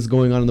about things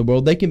going on in the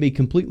world. They can be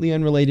completely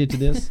unrelated to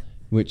this,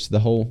 which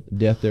the whole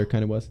death there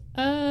kind of was.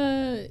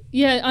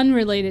 Yeah,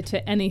 unrelated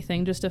to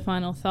anything, just a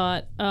final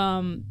thought.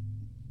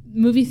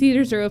 Movie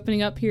theaters are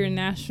opening up here in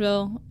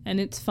Nashville, and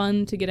it's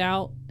fun to get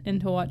out and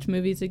to watch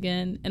movies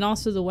again. And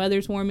also the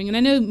weather's warming. And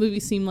I know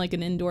movies seem like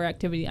an indoor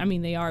activity. I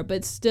mean, they are,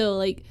 but still,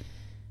 like,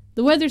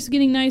 the weather's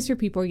getting nicer.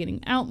 People are getting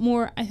out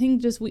more. I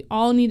think just we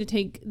all need to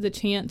take the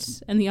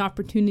chance and the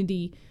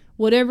opportunity,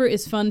 whatever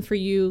is fun for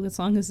you, as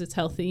long as it's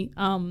healthy.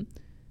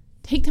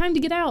 Take time to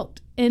get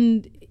out.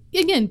 And,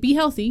 again, be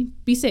healthy,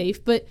 be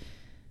safe. But,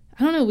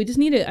 I don't know, we just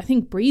need to, I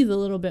think, breathe a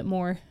little bit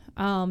more.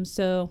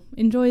 So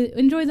enjoy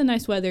the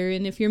nice weather.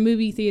 And if your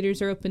movie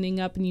theaters are opening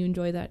up and you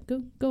enjoy that,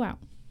 go out.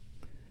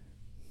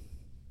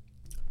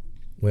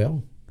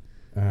 Well,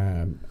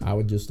 I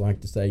would just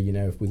like to say,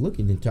 if we look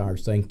at entire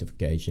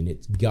sanctification,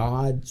 it's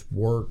God's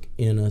work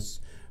in us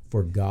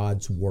for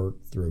God's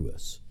work through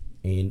us.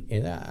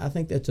 And I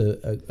think that's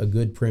a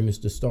good premise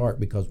to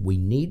start because we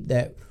need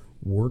that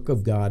work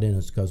of God in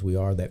us because we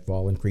are that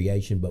fallen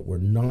creation, but we're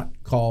not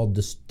called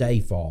to stay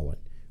fallen.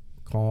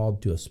 We're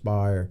called to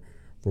aspire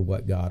for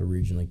what God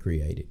originally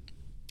created.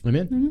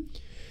 Amen. Mm-hmm.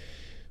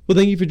 Well,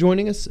 thank you for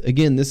joining us.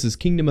 Again, this is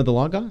Kingdom of the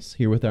Logos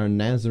here with our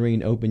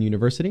Nazarene Open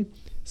University.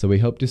 So we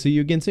hope to see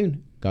you again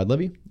soon. God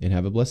love you and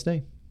have a blessed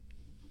day.